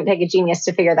course doesn't take a genius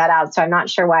to figure that out. So I'm not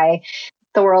sure why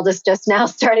the world is just now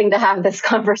starting to have this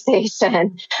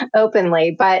conversation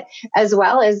openly, but as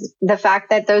well as the fact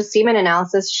that those semen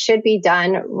analysis should be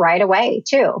done right away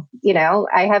too.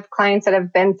 I have clients that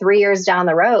have been 3 years down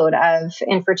the road of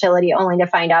infertility only to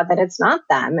find out that it's not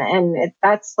them. And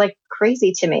that's like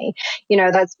crazy to me.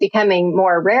 That's becoming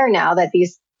more rare now that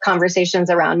these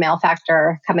conversations around male factor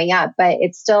are coming up, but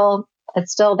it's still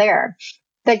there.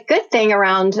 The good thing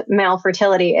around male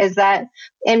fertility is that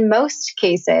in most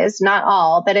cases, not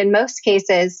all, but in most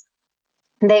cases,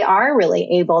 they are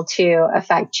really able to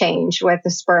affect change with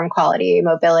the sperm quality,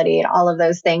 mobility, and all of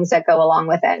those things that go along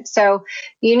with it. So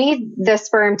you need the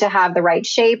sperm to have the right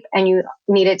shape, and you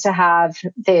need it to have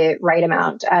the right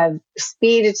amount of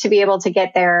speed to be able to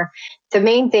get there. The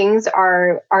main things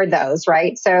are those,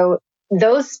 right? So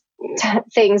those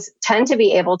things tend to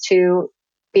be able to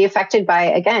be affected by,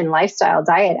 again, lifestyle,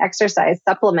 diet, exercise,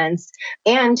 supplements,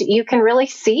 and you can really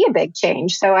see a big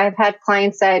change. So I've had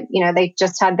clients that, they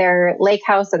just had their lake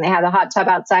house and they had a hot tub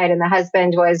outside, and the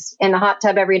husband was in the hot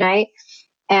tub every night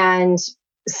and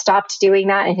stopped doing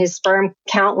that. And his sperm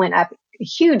count went up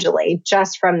hugely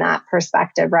just from that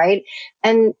perspective, right?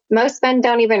 And most men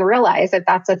don't even realize that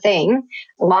that's a thing.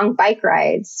 Long bike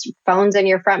rides, phones in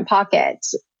your front pocket,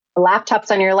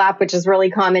 laptops on your lap, which is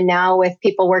really common now with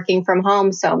people working from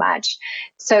home so much.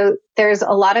 So there's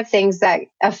a lot of things that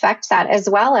affect that, as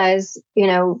well as,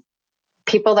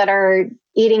 people that are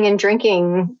eating and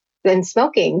drinking and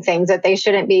smoking things that they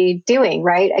shouldn't be doing,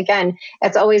 right? Again,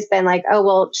 it's always been like, oh,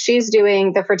 well, she's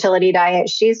doing the fertility diet,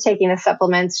 she's taking the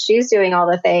supplements, she's doing all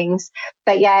the things.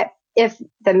 But yet, if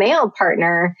the male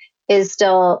partner is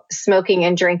still smoking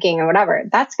and drinking and whatever,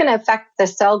 that's going to affect the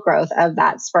cell growth of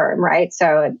that sperm, right?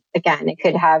 So again, it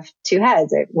could have two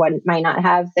heads. One might not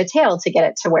have the tail to get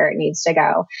it to where it needs to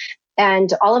go. And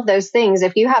all of those things,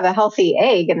 if you have a healthy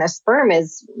egg and the sperm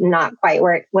is not quite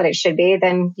what it should be,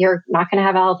 then you're not going to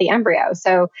have a healthy embryo.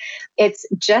 So it's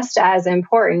just as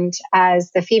important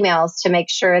as the females to make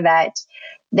sure that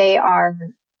they are,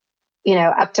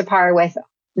 up to par with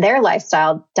their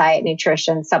lifestyle, diet,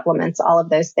 nutrition, supplements, all of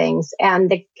those things. And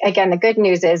the good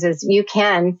news is you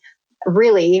can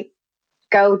really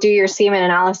go do your semen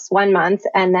analysis 1 month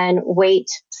and then wait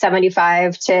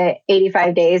 75 to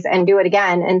 85 days and do it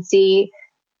again and see,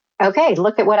 okay,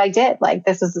 look at what I did. Like,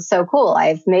 this is so cool.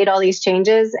 I've made all these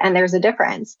changes and there's a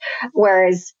difference.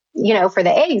 Whereas, for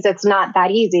the eggs, it's not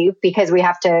that easy because we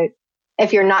have to,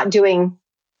 if you're not doing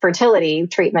fertility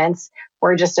treatments,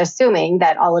 we're just assuming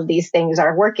that all of these things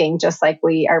are working, just like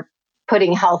we are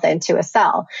putting health into a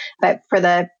cell. But for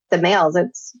the males,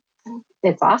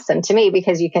 it's awesome to me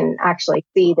because you can actually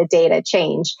see the data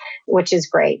change, which is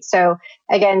great. So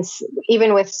again,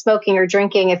 even with smoking or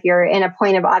drinking, if you're in a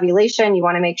point of ovulation, you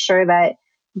want to make sure that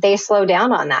they slow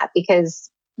down on that because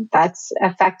that's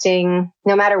affecting,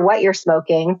 no matter what you're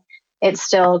smoking, it's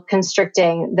still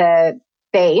constricting the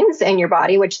veins in your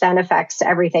body, which then affects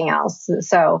everything else.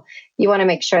 So you want to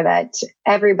make sure that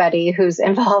everybody who's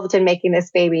involved in making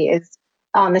this baby is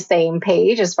on the same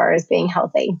page as far as being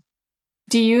healthy.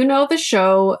 Do you know the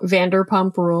show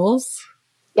Vanderpump Rules?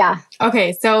 Yeah.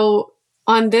 Okay, so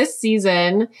on this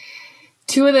season,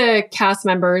 2 of the cast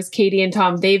members, Katie and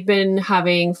Tom, they've been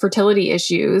having fertility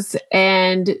issues.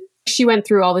 And she went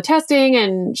through all the testing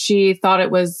and she thought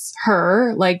it was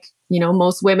her. Like,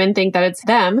 most women think that it's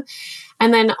them.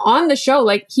 And then on the show,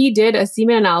 like, he did a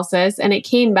semen analysis and it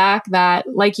came back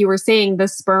that, like you were saying, the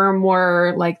sperm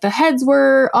were like the heads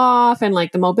were off and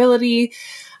like the mobility.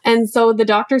 And so the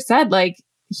doctor said, like,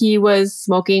 he was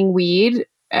smoking weed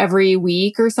every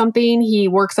week or something. He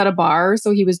works at a bar,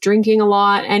 so he was drinking a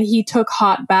lot and he took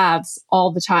hot baths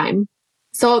all the time.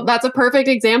 So that's a perfect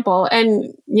example.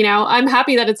 And, I'm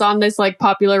happy that it's on this like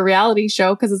popular reality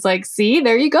show because it's like, see,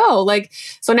 there you go. Like,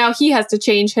 so now he has to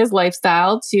change his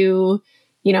lifestyle to,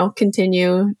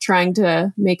 continue trying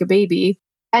to make a baby.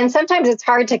 And sometimes it's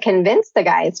hard to convince the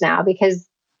guys now because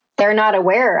they're not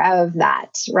aware of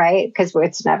that, right? Because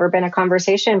it's never been a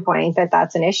conversation point that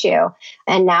that's an issue.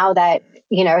 And now that,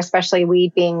 especially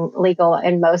weed being legal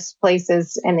in most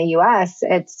places in the US,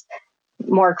 it's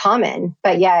more common,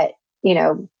 but yet,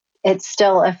 it's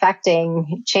still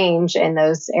affecting change in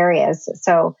those areas.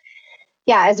 So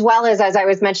yeah, as well as I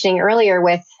was mentioning earlier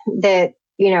with the,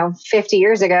 50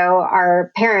 years ago,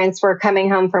 our parents were coming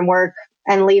home from work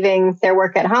and leaving their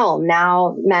work at home.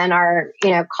 Now men are,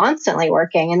 constantly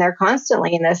working and they're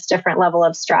constantly in this different level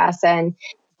of stress, and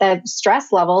the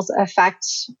stress levels affect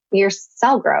your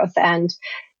cell growth. And,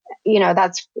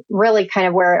 that's really kind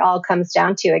of where it all comes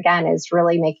down to, again, is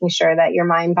really making sure that your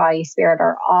mind, body, spirit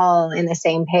are all in the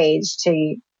same page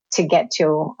to get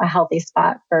to a healthy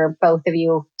spot for both of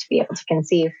you to be able to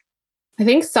conceive. I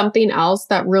think something else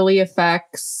that really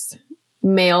affects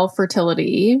male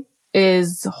fertility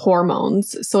is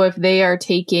hormones. So if they are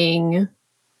taking,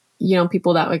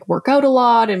 people that like work out a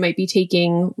lot and might be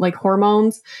taking like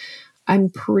hormones, I'm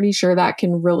pretty sure that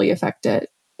can really affect it.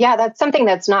 Yeah, that's something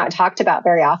that's not talked about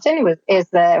very often is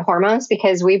the hormones,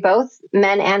 because we both,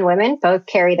 men and women, both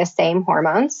carry the same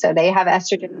hormones. So they have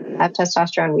estrogen, have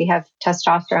testosterone, we have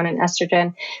testosterone and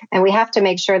estrogen, and we have to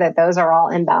make sure that those are all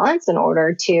in balance in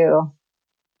order to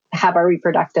have our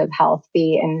reproductive health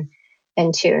be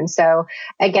in tune. So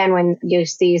again, when you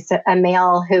see a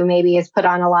male who maybe has put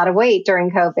on a lot of weight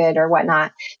during COVID or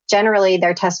whatnot, generally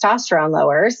their testosterone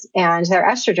lowers and their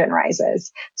estrogen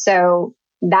rises. So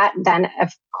that then,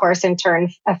 of course, in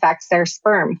turn affects their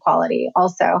sperm quality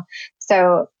also.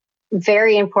 So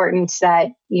very important that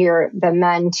the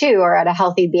men too are at a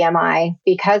healthy BMI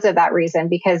because of that reason,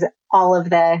 because all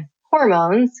of the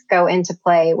hormones go into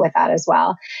play with that as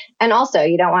well. And also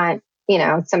you don't want,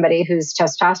 somebody whose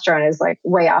testosterone is like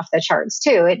way off the charts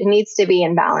too. It needs to be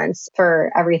in balance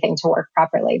for everything to work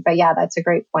properly. But yeah, that's a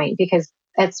great point because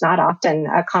it's not often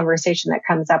a conversation that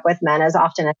comes up with men as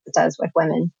often as it does with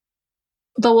women.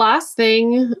 The last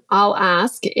thing I'll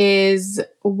ask is,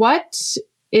 what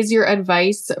is your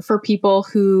advice for people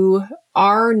who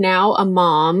are now a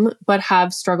mom but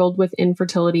have struggled with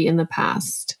infertility in the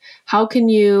past? How can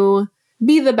you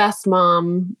be the best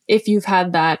mom if you've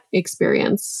had that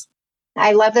experience?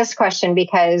 I love this question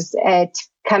because it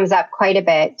comes up quite a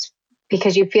bit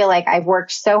because you feel like I've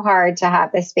worked so hard to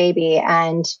have this baby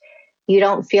and, You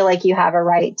don't feel like you have a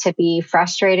right to be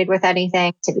frustrated with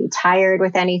anything, to be tired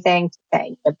with anything,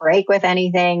 to break with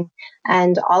anything.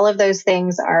 And all of those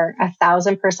things are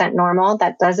 1,000% normal.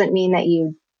 That doesn't mean that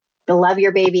you love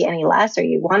your baby any less, or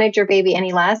you wanted your baby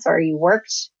any less, or you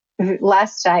worked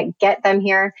less to get them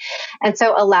here. And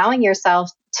so allowing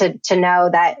yourself to know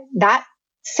that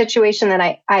situation that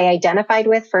I identified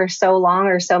with for so long,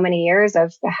 or so many years,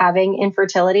 of having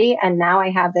infertility, and now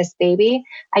I have this baby,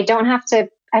 I don't have to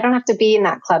be in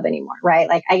that club anymore, right?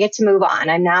 Like, I get to move on.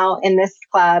 I'm now in this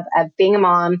club of being a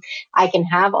mom. I can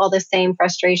have all the same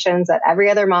frustrations that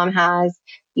every other mom has.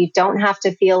 You don't have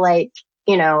to feel like,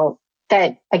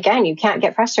 that, again, you can't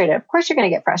get frustrated. Of course you're going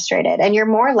to get frustrated, and you're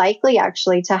more likely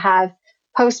actually to have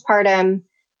postpartum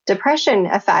depression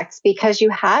effects because you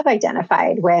have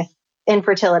identified with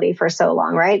infertility for so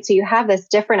long, right? So you have this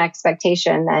different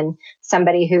expectation than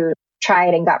somebody who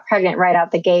tried and got pregnant right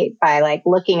out the gate by like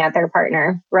looking at their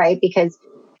partner, right? Because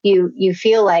you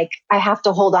feel like, I have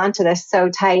to hold on to this so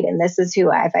tight, and this is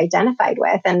who I've identified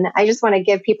with. And I just want to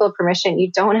give people permission.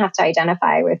 You don't have to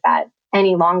identify with that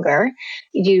any longer.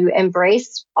 You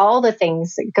embrace all the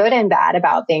things, good and bad,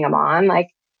 about being a mom. Like,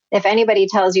 if anybody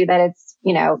tells you that it's,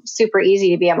 super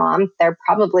easy to be a mom, they're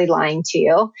probably lying to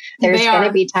you. There's going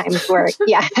to be times where,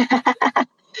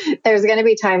 there's going to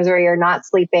be times where you're not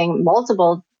sleeping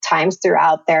multiple times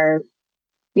throughout their,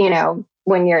 when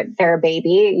they're a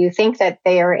baby. You think that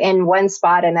they are in one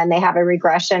spot and then they have a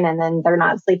regression and then they're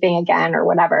not sleeping again or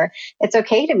whatever. It's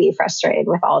okay to be frustrated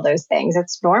with all those things.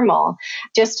 It's normal.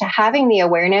 Just having the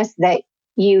awareness that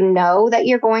that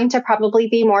you're going to probably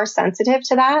be more sensitive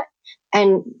to that,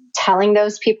 and telling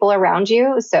those people around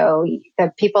you. So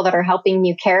the people that are helping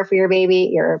you care for your baby,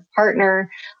 your partner,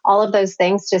 all of those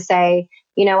things, to say,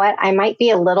 you know what, I might be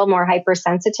a little more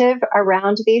hypersensitive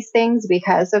around these things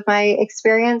because of my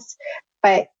experience,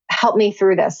 but help me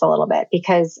through this a little bit,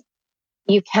 because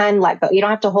you can let go. You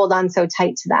don't have to hold on so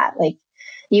tight to that. Like,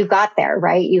 you got there,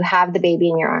 right? You have the baby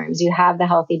in your arms, you have the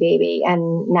healthy baby,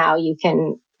 and now you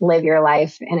can live your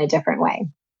life in a different way.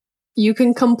 You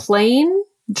can complain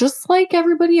just like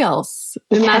everybody else.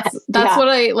 And that's what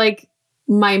I like,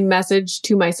 my message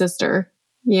to my sister,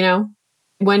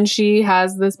 when she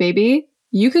has this baby,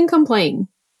 you can complain.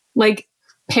 Like,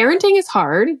 parenting is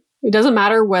hard. It doesn't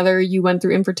matter whether you went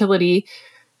through infertility.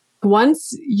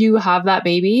 Once you have that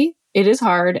baby, it is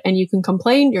hard, and you can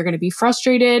complain. You're going to be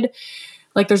frustrated.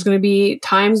 Like, there's going to be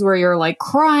times where you're like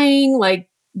crying, like,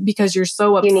 because you're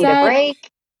so upset. You need a break.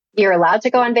 You're allowed to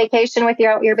go on vacation with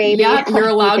your baby. Yeah, you're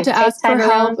allowed to ask for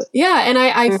help. Yeah. And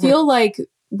I feel like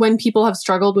when people have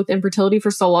struggled with infertility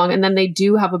for so long, and then they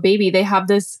do have a baby, they have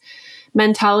this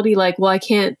mentality like, well, I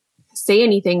can't say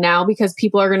anything now because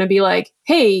people are going to be like,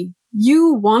 hey,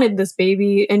 you wanted this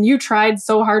baby and you tried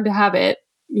so hard to have it.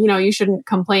 You shouldn't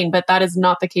complain. But that is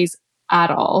not the case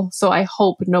at all. So I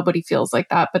hope nobody feels like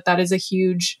that. But that's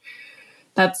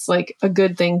like a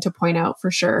good thing to point out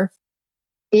for sure.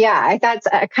 Yeah, that's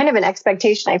a kind of an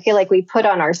expectation I feel like we put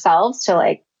on ourselves to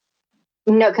like,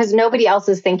 no, because nobody else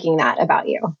is thinking that about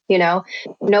you.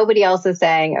 Nobody else is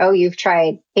saying, oh, you've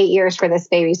tried 8 years for this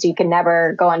baby, so you can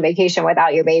never go on vacation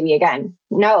without your baby again.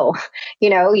 No,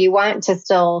 you want to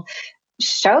still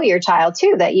show your child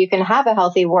too that you can have a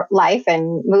healthy life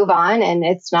and move on. And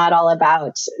it's not all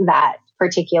about that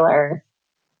particular,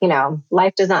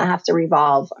 life does not have to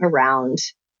revolve around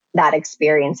that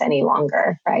experience any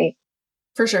longer. Right.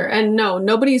 For sure. And no,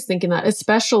 nobody's thinking that,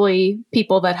 especially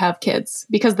people that have kids,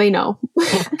 because they know.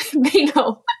 They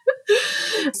know.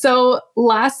 So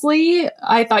lastly,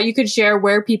 I thought you could share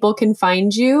where people can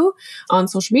find you on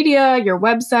social media, your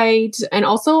website. And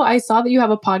also, I saw that you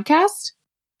have a podcast.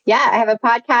 Yeah, I have a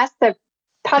podcast. The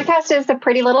podcast is The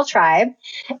Pretty Little Tribe.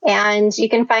 And you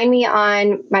can find me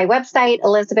on my website,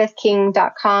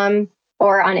 elizabethking.com,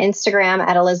 or on Instagram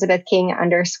at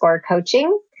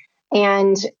elizabethking_coaching.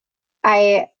 And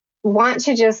I want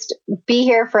to just be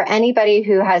here for anybody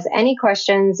who has any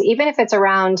questions, even if it's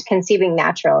around conceiving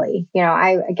naturally.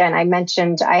 I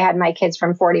mentioned I had my kids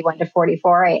from 41 to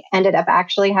 44. I ended up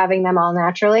actually having them all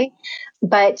naturally.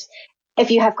 But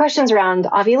if you have questions around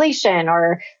ovulation,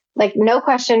 or like, no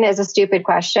question is a stupid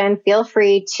question, feel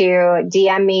free to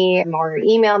DM me or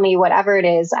email me, whatever it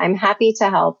is. I'm happy to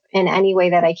help in any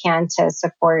way that I can to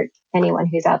support anyone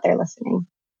who's out there listening.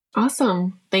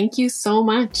 Awesome. Thank you so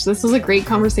much. This was a great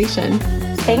conversation.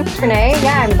 Thanks, Renee.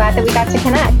 Yeah, I'm glad that we got to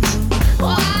connect.